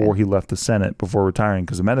before he left the Senate, before retiring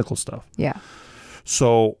because of medical stuff. Yeah.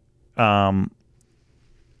 So,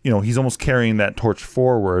 he's almost carrying that torch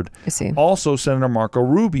forward. I see. Also, Senator Marco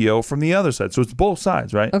Rubio from the other side. So it's both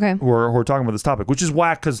sides, right? Okay. Who are talking about this topic, which is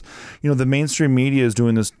whack because, the mainstream media is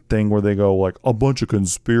doing this thing where they go a bunch of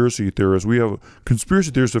conspiracy theorists. We have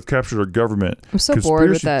conspiracy theorists have captured our government. I'm so bored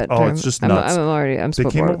with that term. Oh, it's just nuts. I'm so bored with that. They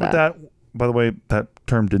came up with that. By the way, that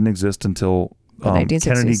term didn't exist until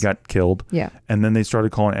Kennedy got killed. Yeah. And then they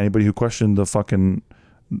started calling anybody who questioned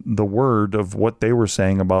the word of what they were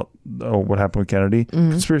saying about what happened with Kennedy,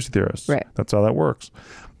 conspiracy theorists. Right. That's how that works.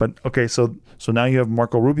 But okay, so now you have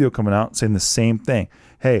Marco Rubio coming out saying the same thing.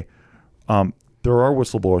 Hey, there are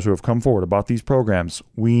whistleblowers who have come forward about these programs.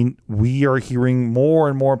 We are hearing more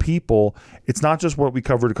and more people. It's not just what we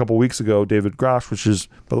covered a couple weeks ago, David Grosh, which is,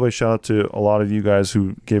 by the way, shout out to a lot of you guys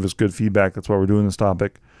who gave us good feedback. That's why we're doing this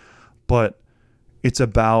topic. But it's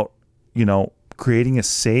about, creating a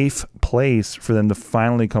safe place for them to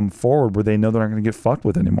finally come forward where they know they're not going to get fucked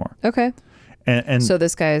with anymore. Okay. And so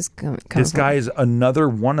this guy is this guy is another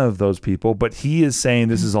one of those people, but he is saying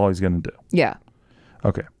this is all he's going to do. Yeah.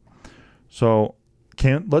 Okay. So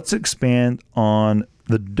let's expand on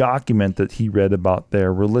the document that he read about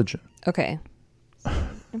their religion. Okay.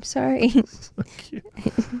 I'm sorry. So cute.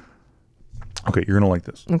 Okay, you're going to like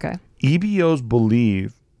this. Okay. EBOs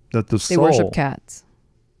believe that the soul... They worship cats.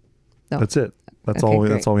 No. That's it. That's all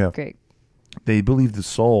we have. Great. They believe the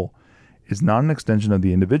soul is not an extension of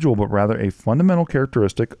the individual, but rather a fundamental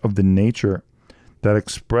characteristic of the nature that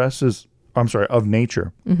expresses, of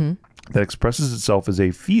nature, that expresses itself as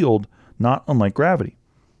a field not unlike gravity.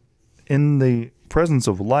 In the presence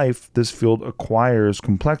of life, this field acquires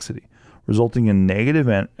complexity, resulting in negative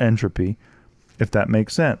entropy, if that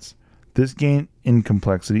makes sense. This gain in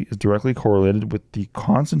complexity is directly correlated with the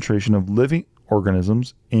concentration of living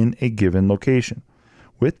organisms in a given location.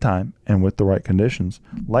 With time and with the right conditions,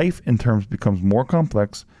 life in terms becomes more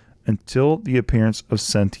complex until the appearance of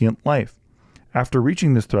sentient life. After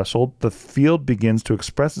reaching this threshold, the field begins to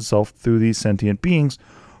express itself through these sentient beings,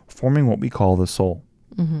 forming what we call the soul.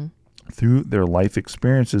 Through their life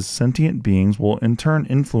experiences, sentient beings will in turn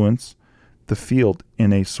influence the field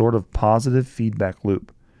in a sort of positive feedback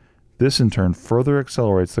loop. This in turn further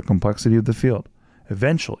accelerates the complexity of the field.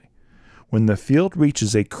 Eventually, when the field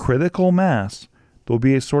reaches a critical mass, there will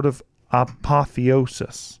be a sort of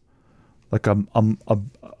apotheosis, like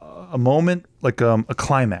a moment, like a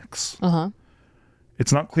climax.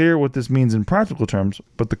 It's not clear what this means in practical terms,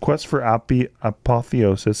 but the quest for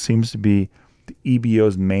apotheosis seems to be the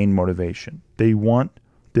EBO's main motivation. They want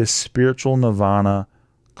this spiritual nirvana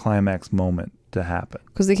climax moment to happen.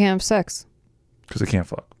 Because they can't have sex. Because they can't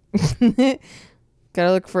fuck.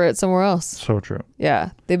 Gotta look for it somewhere else. So true.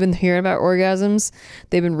 Yeah. They've been hearing about orgasms.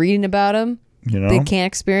 They've been reading about them. You know? They can't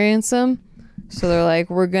experience them. So they're like,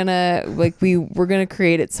 we're gonna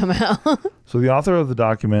create it somehow. So the author of the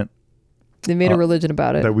document, they made a religion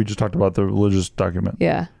about it. That we just talked about, the religious document.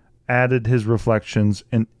 Yeah. Added his reflections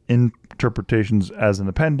and interpretations as an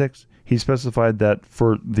appendix. He specified that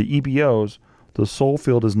for the EBOs, the soul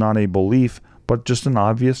field is not a belief, but just an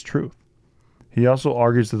obvious truth. He also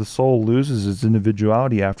argues that the soul loses its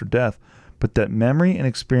individuality after death, but that memory and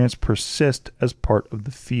experience persist as part of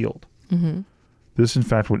the field. This, in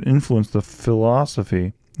fact, would influence the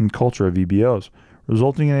philosophy and culture of EBOs,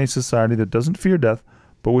 resulting in a society that doesn't fear death,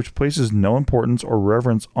 but which places no importance or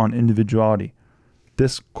reverence on individuality.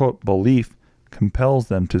 This, quote, belief compels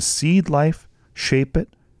them to seed life, shape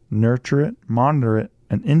it, nurture it, monitor it,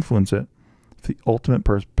 and influence it for the ultimate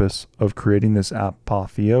purpose of creating this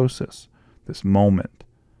apotheosis, this moment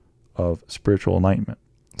of spiritual enlightenment.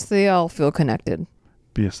 So they all feel connected.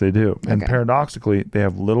 Yes, they do. Okay. And paradoxically, they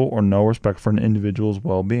have little or no respect for an individual's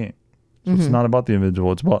well-being. So it's not about the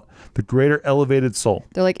individual. It's about the greater elevated soul.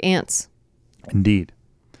 They're like ants. Indeed.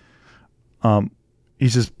 He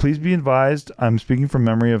says, please be advised, I'm speaking from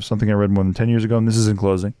memory of something I read more than 10 years ago, and this is in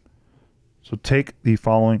closing. So take the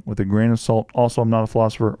following with a grain of salt. Also, I'm not a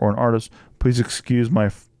philosopher or an artist. Please excuse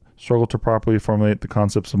my struggle to properly formulate the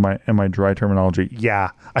concepts of my dry terminology. Yeah,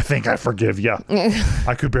 I think I forgive you.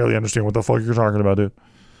 I could barely understand what the fuck you're talking about, dude.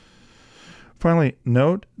 Finally,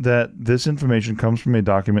 note that this information comes from a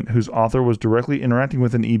document whose author was directly interacting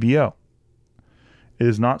with an EBO. It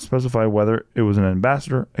is not specified whether it was an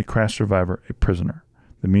ambassador, a crash survivor, a prisoner.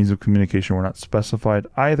 The means of communication were not specified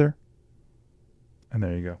either. And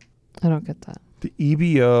there you go. I don't get that. The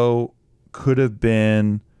EBO could have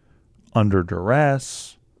been under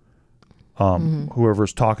duress.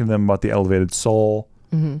 Whoever's talking to them about the elevated soul.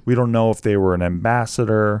 We don't know if they were an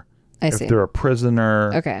ambassador, if they're a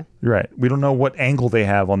prisoner. Okay. Right. We don't know what angle they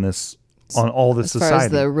have on this, on all this society. As far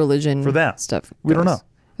as the religion for them. stuff we don't know.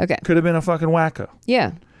 Okay. Could have been a fucking wacko.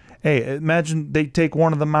 Yeah. Hey, imagine they take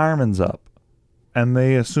one of the Mormons up and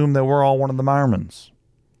they assume that we're all one of the Mormons.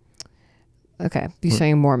 Okay. You're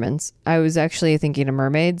saying Mormons. I was actually thinking of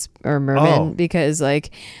mermaids or mermen because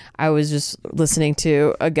like I was just listening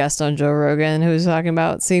to a guest on Joe Rogan who was talking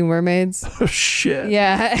about seeing mermaids. Oh shit.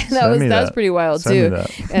 Yeah. that was pretty wild too.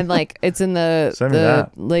 And like it's in the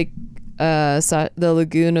the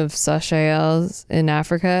lagoon of Seychelles in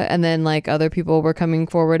Africa, and then like other people were coming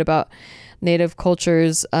forward about native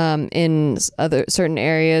cultures in other certain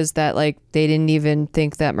areas that like they didn't even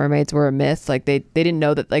think that mermaids were a myth. Like they didn't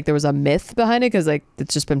know that like there was a myth behind it because like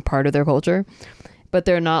it's just been part of their culture. But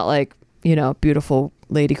they're not like, you know, beautiful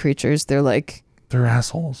lady creatures. They're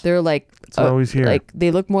assholes. They're like that's what I always hear. Like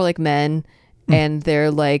they look more like men, and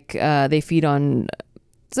they're like they feed on.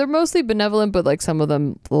 They're mostly benevolent, but like some of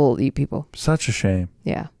them will eat people. Such a shame.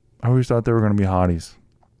 Yeah. I always thought they were going to be hotties.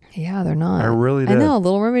 Yeah, they're not. I really did. I know.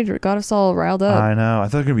 Little Mermaid got us all riled up. I know. I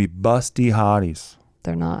thought they were going to be busty hotties.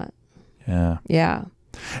 They're not. Yeah. Yeah.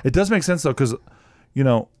 It does make sense though, because, you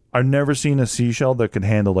know, I've never seen a seashell that could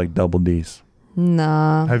handle like double D's.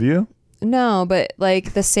 Nah. Have you? No, but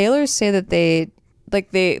like the sailors say that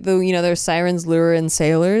their sirens lure in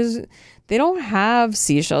sailors. They don't have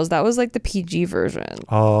seashells. That was like the PG version.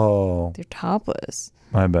 Oh. They're topless.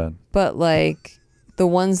 My bad. But like the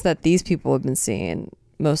ones that these people have been seeing,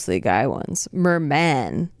 mostly guy ones,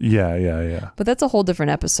 mermen. Yeah. But that's a whole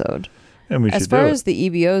different episode. And we as far as the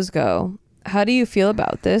EBOs go, How do you feel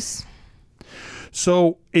about this?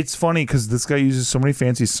 So it's funny because this guy uses so many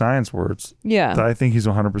fancy science words Yeah. that I think he's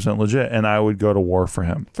 100% legit, and I would go to war for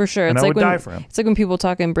him. For sure. And It's I like would when, die for him. It's like when people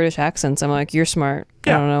talk in British accents. I'm like, you're smart.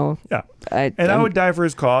 Yeah. I don't know. Yeah. I would die for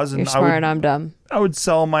his cause. And You're smart and I'm dumb. I would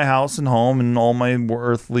sell my house and home and all my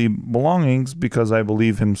earthly belongings because I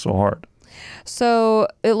believe him so hard. So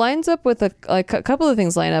it lines up with a couple of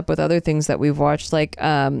things line up with other things that we've watched, like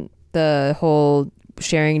the whole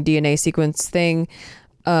sharing DNA sequence thing.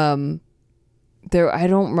 There, I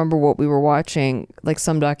don't remember what we were watching, like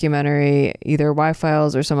some documentary, either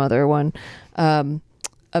Y-Files or some other one,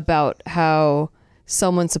 about how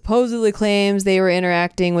someone supposedly claims they were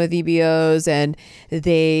interacting with EBOs, and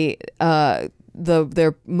they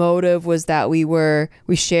their motive was that we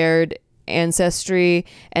shared ancestry,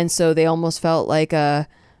 and so they almost felt like a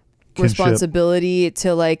Kinship. Responsibility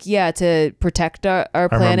to protect our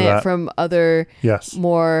planet from other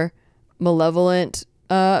more malevolent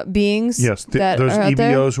beings. Yes, there's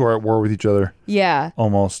EBOs who are at war with each other. Yeah,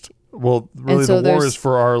 almost. Well, really, the war is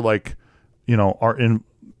for our they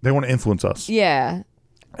want to influence us. Yeah,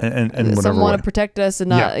 and some want to protect us and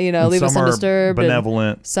not leave us undisturbed.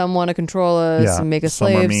 Benevolent. Some want to control us and make us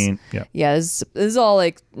slaves. Some are mean. Yeah. This is all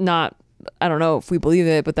like not. I don't know if we believe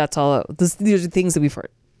it, but that's all. These are things that we've heard.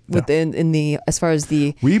 Within the as far as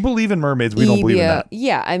the we believe in mermaids, we don't believe in that.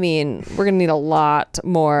 Yeah, I mean, we're gonna need a lot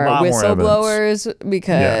more whistleblowers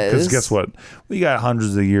because guess what? We got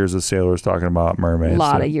hundreds of years of sailors talking about mermaids. A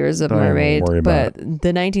lot of years of mermaids, but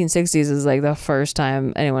the 1960s is like the first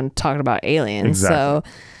time anyone talked about aliens. Exactly. So,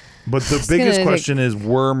 but the biggest question is,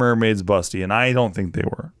 were mermaids busty? And I don't think they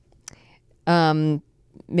were.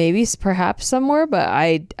 Maybe perhaps somewhere,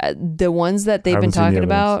 but the ones that they've been talking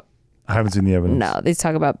about. I haven't seen the evidence. No, they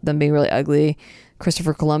talk about them being really ugly.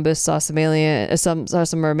 Christopher Columbus saw some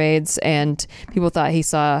mermaids, and people thought he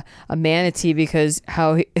saw a manatee because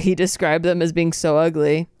how he described them as being so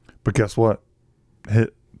ugly. But guess what?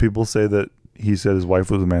 People say that he said his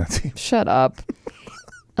wife was a manatee. Shut up.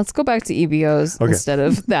 Let's go back to EBOs instead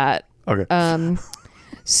of that. Okay.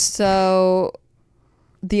 So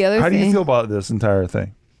the other thing. How do you feel about this entire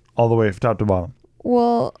thing, all the way from top to bottom?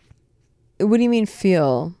 Well, what do you mean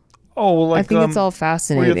feel? Oh, well, I think it's all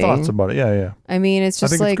fascinating. What are your thoughts about it? Yeah. I mean, it's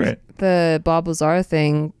just like the Bob Lazar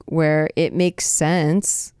thing where it makes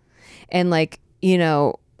sense. And like,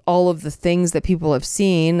 all of the things that people have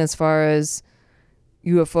seen as far as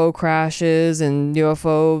UFO crashes and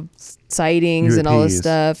UFO sightings and all this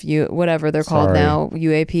stuff, whatever they're called now,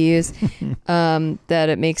 UAPs, that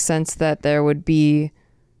it makes sense that there would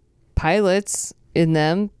pilots in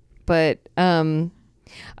them. But,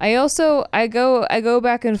 I go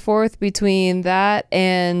back and forth between that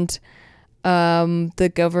and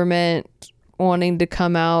the government wanting to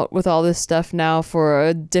come out with all this stuff now for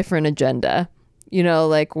a different agenda.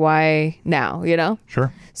 Like why now,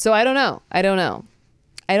 Sure. So I don't know.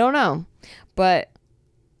 But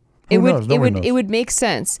it would make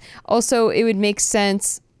sense. Also, it would make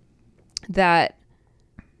sense that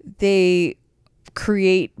they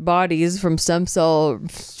create bodies from stem cell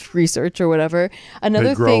research or whatever.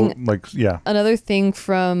 Another thing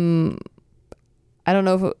from, I don't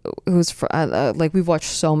know if it was like we've watched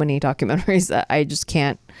so many documentaries that I just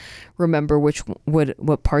can't remember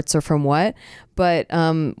what parts are from what. But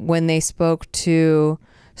when they spoke to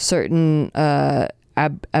certain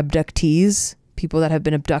abductees, people that have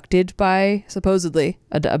been supposedly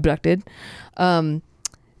abducted,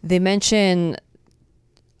 they mention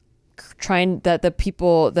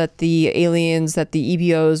the aliens, that the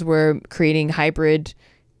EBOs were creating hybrid,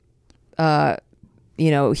 human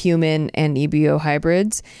and EBO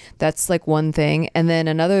hybrids. That's like one thing. And then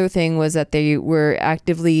another thing was that they were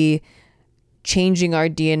actively changing our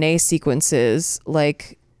DNA sequences,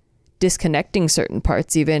 like disconnecting certain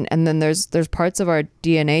parts even. And then there's parts of our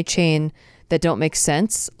DNA chain that don't make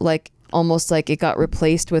sense, like almost like it got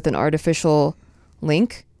replaced with an artificial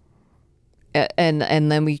link.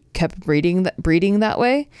 And then we kept breeding that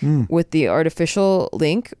way with the artificial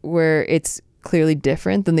link where it's clearly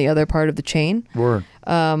different than the other part of the chain. Word.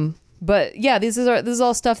 But yeah, this is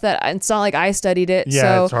all stuff that it's not like I studied it. Yeah,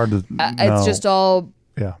 so it's hard to. It's just all.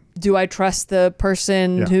 Yeah. Do I trust the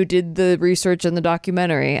person who did the research in the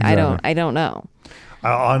documentary? Exactly. I don't know.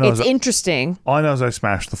 It's interesting. All I know is I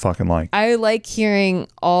smashed the fucking like. I like hearing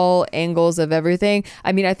all angles of everything.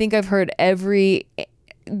 I mean, I think I've heard every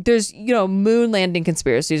there's, moon landing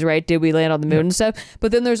conspiracies, right? Did we land on the moon and stuff?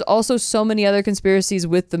 But then there's also so many other conspiracies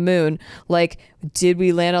with the moon. Like, did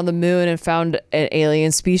we land on the moon and found an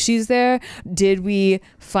alien species there? Did we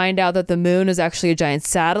find out that the moon is actually a giant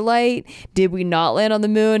satellite? Did we not land on the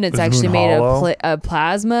moon? It's actually made of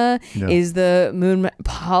plasma. Yeah. Is the moon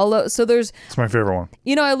hollow? So it's my favorite one.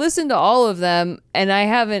 I listened to all of them, and I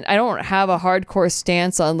don't have a hardcore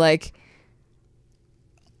stance on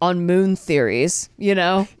moon theories,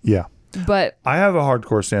 Yeah. But I have a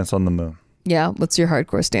hardcore stance on the moon. Yeah. What's your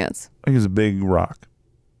hardcore stance? I think it's a big rock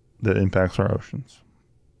that impacts our oceans.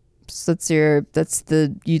 So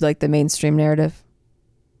you like the mainstream narrative?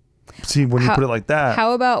 See, when you put it like that.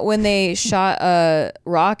 How about when they shot a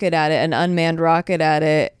rocket at it, an unmanned rocket at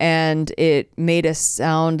it, and it made a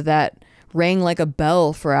sound that rang like a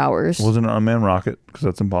bell for hours? It wasn't an unmanned rocket, because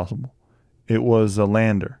that's impossible. It was a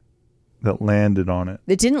lander that landed on it.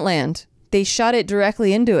 It didn't land. They shot it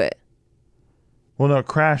directly into it. Well, no, it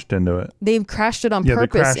crashed into it. They crashed it on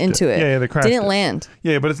purpose into it. Yeah, they crashed it. Didn't land.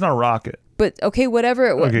 Yeah, but it's not a rocket. But okay, whatever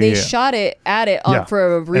it was, they shot it at it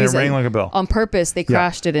for a reason. And it rang like a bell. On purpose, they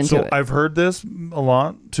crashed it into it. So I've heard this a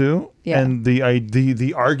lot too. Yeah. And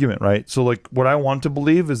the argument, right? So like, what I want to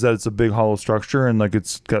believe is that it's a big hollow structure and like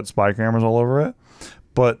it's got spy cameras all over it.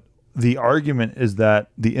 But the argument is that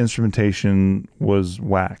the instrumentation was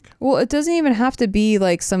whack. Well, it doesn't even have to be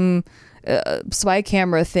like some spy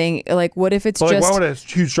camera thing. Like, what if it's just... why would a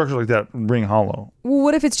huge structure like that ring hollow? Well,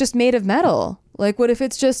 what if it's just made of metal? Like, what if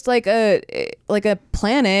it's just like a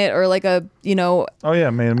planet or like a, Oh, yeah,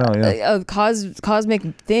 made of metal, yeah. A cosmic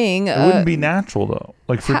thing. It wouldn't be natural, though.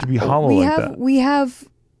 Like, for it to be hollow that.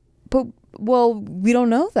 Well, we don't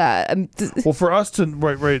know that. Well, for us to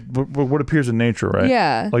what appears in nature, right?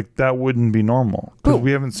 Yeah. Like that wouldn't be normal because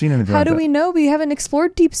we haven't seen anything. How do we know? We haven't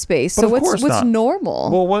explored deep space. So what's normal?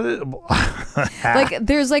 Well, what? Like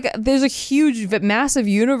there's a huge, massive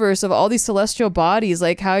universe of all these celestial bodies.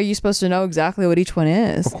 Like, how are you supposed to know exactly what each one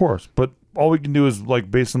is? Of course, but all we can do is like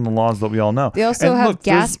based on the laws that we all know. They also have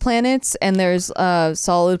gas planets and there's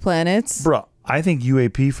solid planets. Bro, I think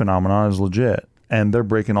UAP phenomenon is legit. And they're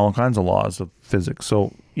breaking all kinds of laws of physics.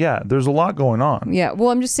 So, yeah, there's a lot going on. Yeah, well,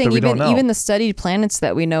 I'm just saying even the studied planets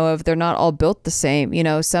that we know of, they're not all built the same.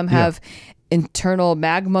 Some have internal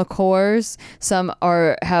magma cores. Some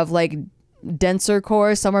have like denser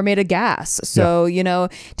cores. Some are made of gas. So,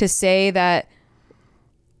 to say that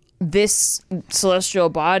this celestial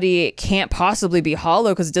body can't possibly be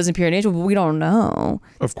hollow because it doesn't appear in nature, we don't know.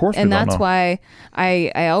 Of course, and that's why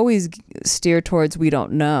I always steer towards we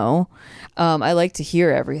don't know. I like to hear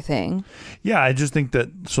everything. Yeah, I just think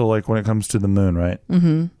that like when it comes to the moon, right?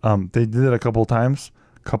 Mm-hmm. They did it a couple of times.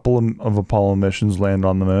 A couple of Apollo missions landed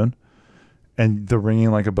on the moon, and the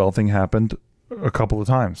ringing like a bell thing happened a couple of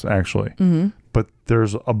times actually. Mm-hmm. But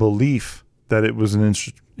there's a belief that it was an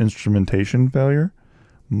instrumentation failure,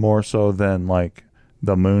 more so than like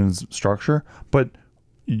the moon's structure. But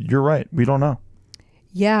you're right, we don't know.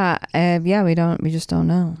 Yeah, we just don't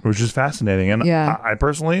know. Which is fascinating. And I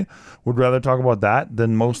personally would rather talk about that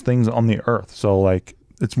than most things on the earth. So like,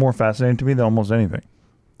 it's more fascinating to me than almost anything.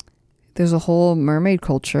 There's a whole mermaid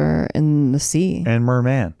culture in the sea. And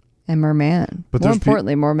merman. But more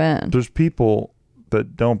importantly, merman. There's people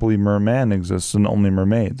that don't believe merman exists and only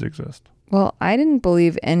mermaids exist. Well, I didn't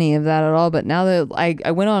believe any of that at all. But now that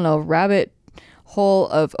I went on a rabbit hole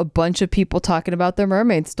of a bunch of people talking about their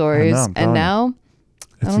mermaid stories. And now...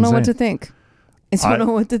 I don't know what to think. I don't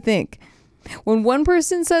know what to think. When one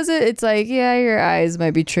person says it, it's like, yeah, your eyes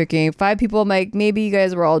might be tricking. 5 people, I'm like, maybe you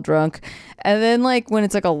guys were all drunk. And then like when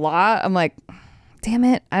it's like a lot, I'm like, damn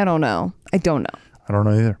it, I don't know. I don't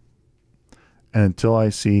know either. And until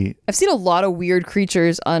I've seen a lot of weird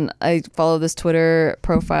creatures I follow this Twitter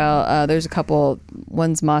profile. There's a couple.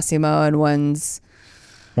 One's Massimo and one's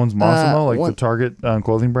Massimo, the Target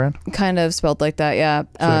clothing brand? Kind of spelled like that, yeah.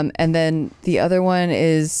 And then the other one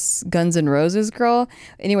is Guns N' Roses girl.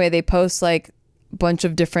 Anyway, they post like a bunch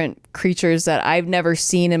of different creatures that I've never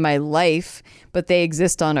seen in my life, but they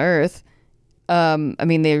exist on Earth.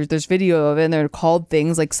 There's video of it, and they're called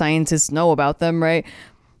things like scientists know about them, right?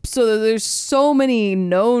 So there's so many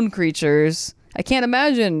known creatures. I can't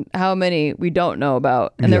imagine how many we don't know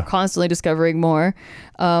about, and they're constantly discovering more.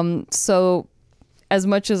 So... as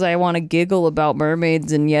much as I want to giggle about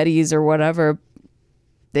mermaids and yetis or whatever,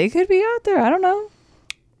 they could be out there. I don't know.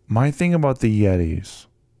 My thing about the yetis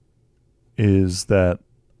is that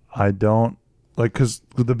I don't like, because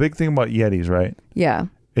the big thing about yetis, right? Yeah.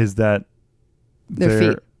 Is that their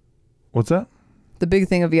feet. What's that? The big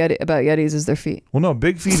thing about yetis is their feet. Well, no,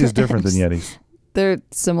 big feet is different than yetis. They're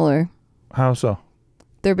similar. How so?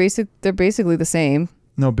 They're basically the same.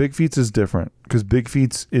 No, Big Feet's is different because Big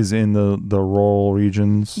Feet's is in the rural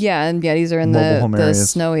regions. Yeah, and Yetis are in the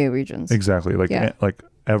snowy regions. Exactly, like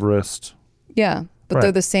Everest. Yeah, but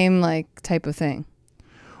they're the same like type of thing.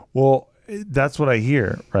 Well, that's what I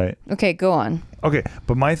hear, right? Okay, go on. Okay,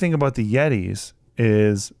 but my thing about the Yetis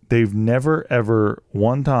is they've never ever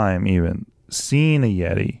one time even seen a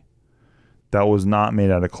Yeti that was not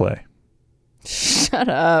made out of clay. Shut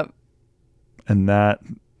up. And that...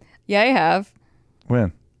 Yeah, I have.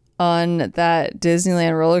 When? On that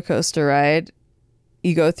Disneyland roller coaster ride,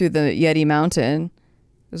 you go through the Yeti mountain.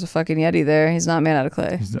 There's a fucking Yeti there. He's not made out of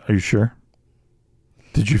clay. Are you sure?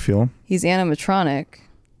 Did you feel him? He's animatronic.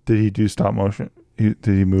 Did he do stop motion? Did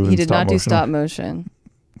he move? He did not do stop motion.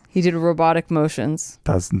 He did robotic motions.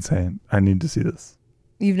 That's insane. I need to see this.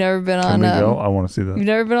 You've never been on... Can we go? I want to see that. You've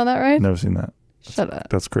never been on that ride? Never seen that. Shut up.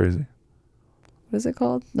 That's crazy. What is it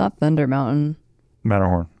called? Not Thunder Mountain.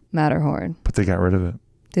 Matterhorn. But they got rid of it.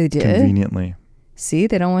 They did? Conveniently. See?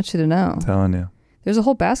 They don't want you to know. I'm telling you. There's a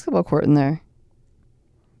whole basketball court in there.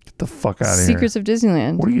 Get the fuck out of here. Secrets of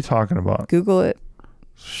Disneyland. What are you talking about? Google it.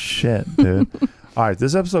 Shit, dude. All right,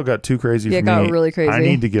 this episode got too crazy for me. It got really crazy. I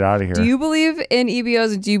need to get out of here. Do you believe in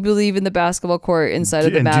EBOs and do you believe in the basketball court inside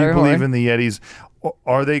of the Matterhorn? Do you believe in the Yetis?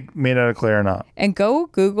 Are they made out of clay or not? And go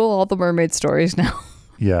Google all the mermaid stories now.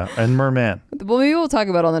 Yeah, and merman. Well, maybe we'll talk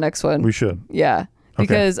about it on the next one. We should. Yeah,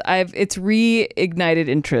 because it's reignited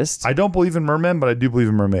interest. I don't believe in mermen, but I do believe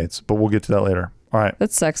in mermaids. But we'll get to that later. All right.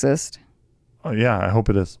 That's sexist. Yeah, I hope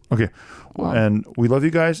it is. Okay. Well, and we love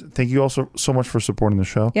you guys. Thank you also so much for supporting the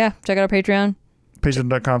show. Yeah, check out our Patreon.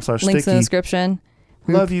 Patreon.com/sticky. Links in the description.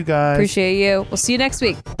 Love you guys. Appreciate you. We'll see you next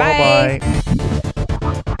week. Bye. Bye-bye.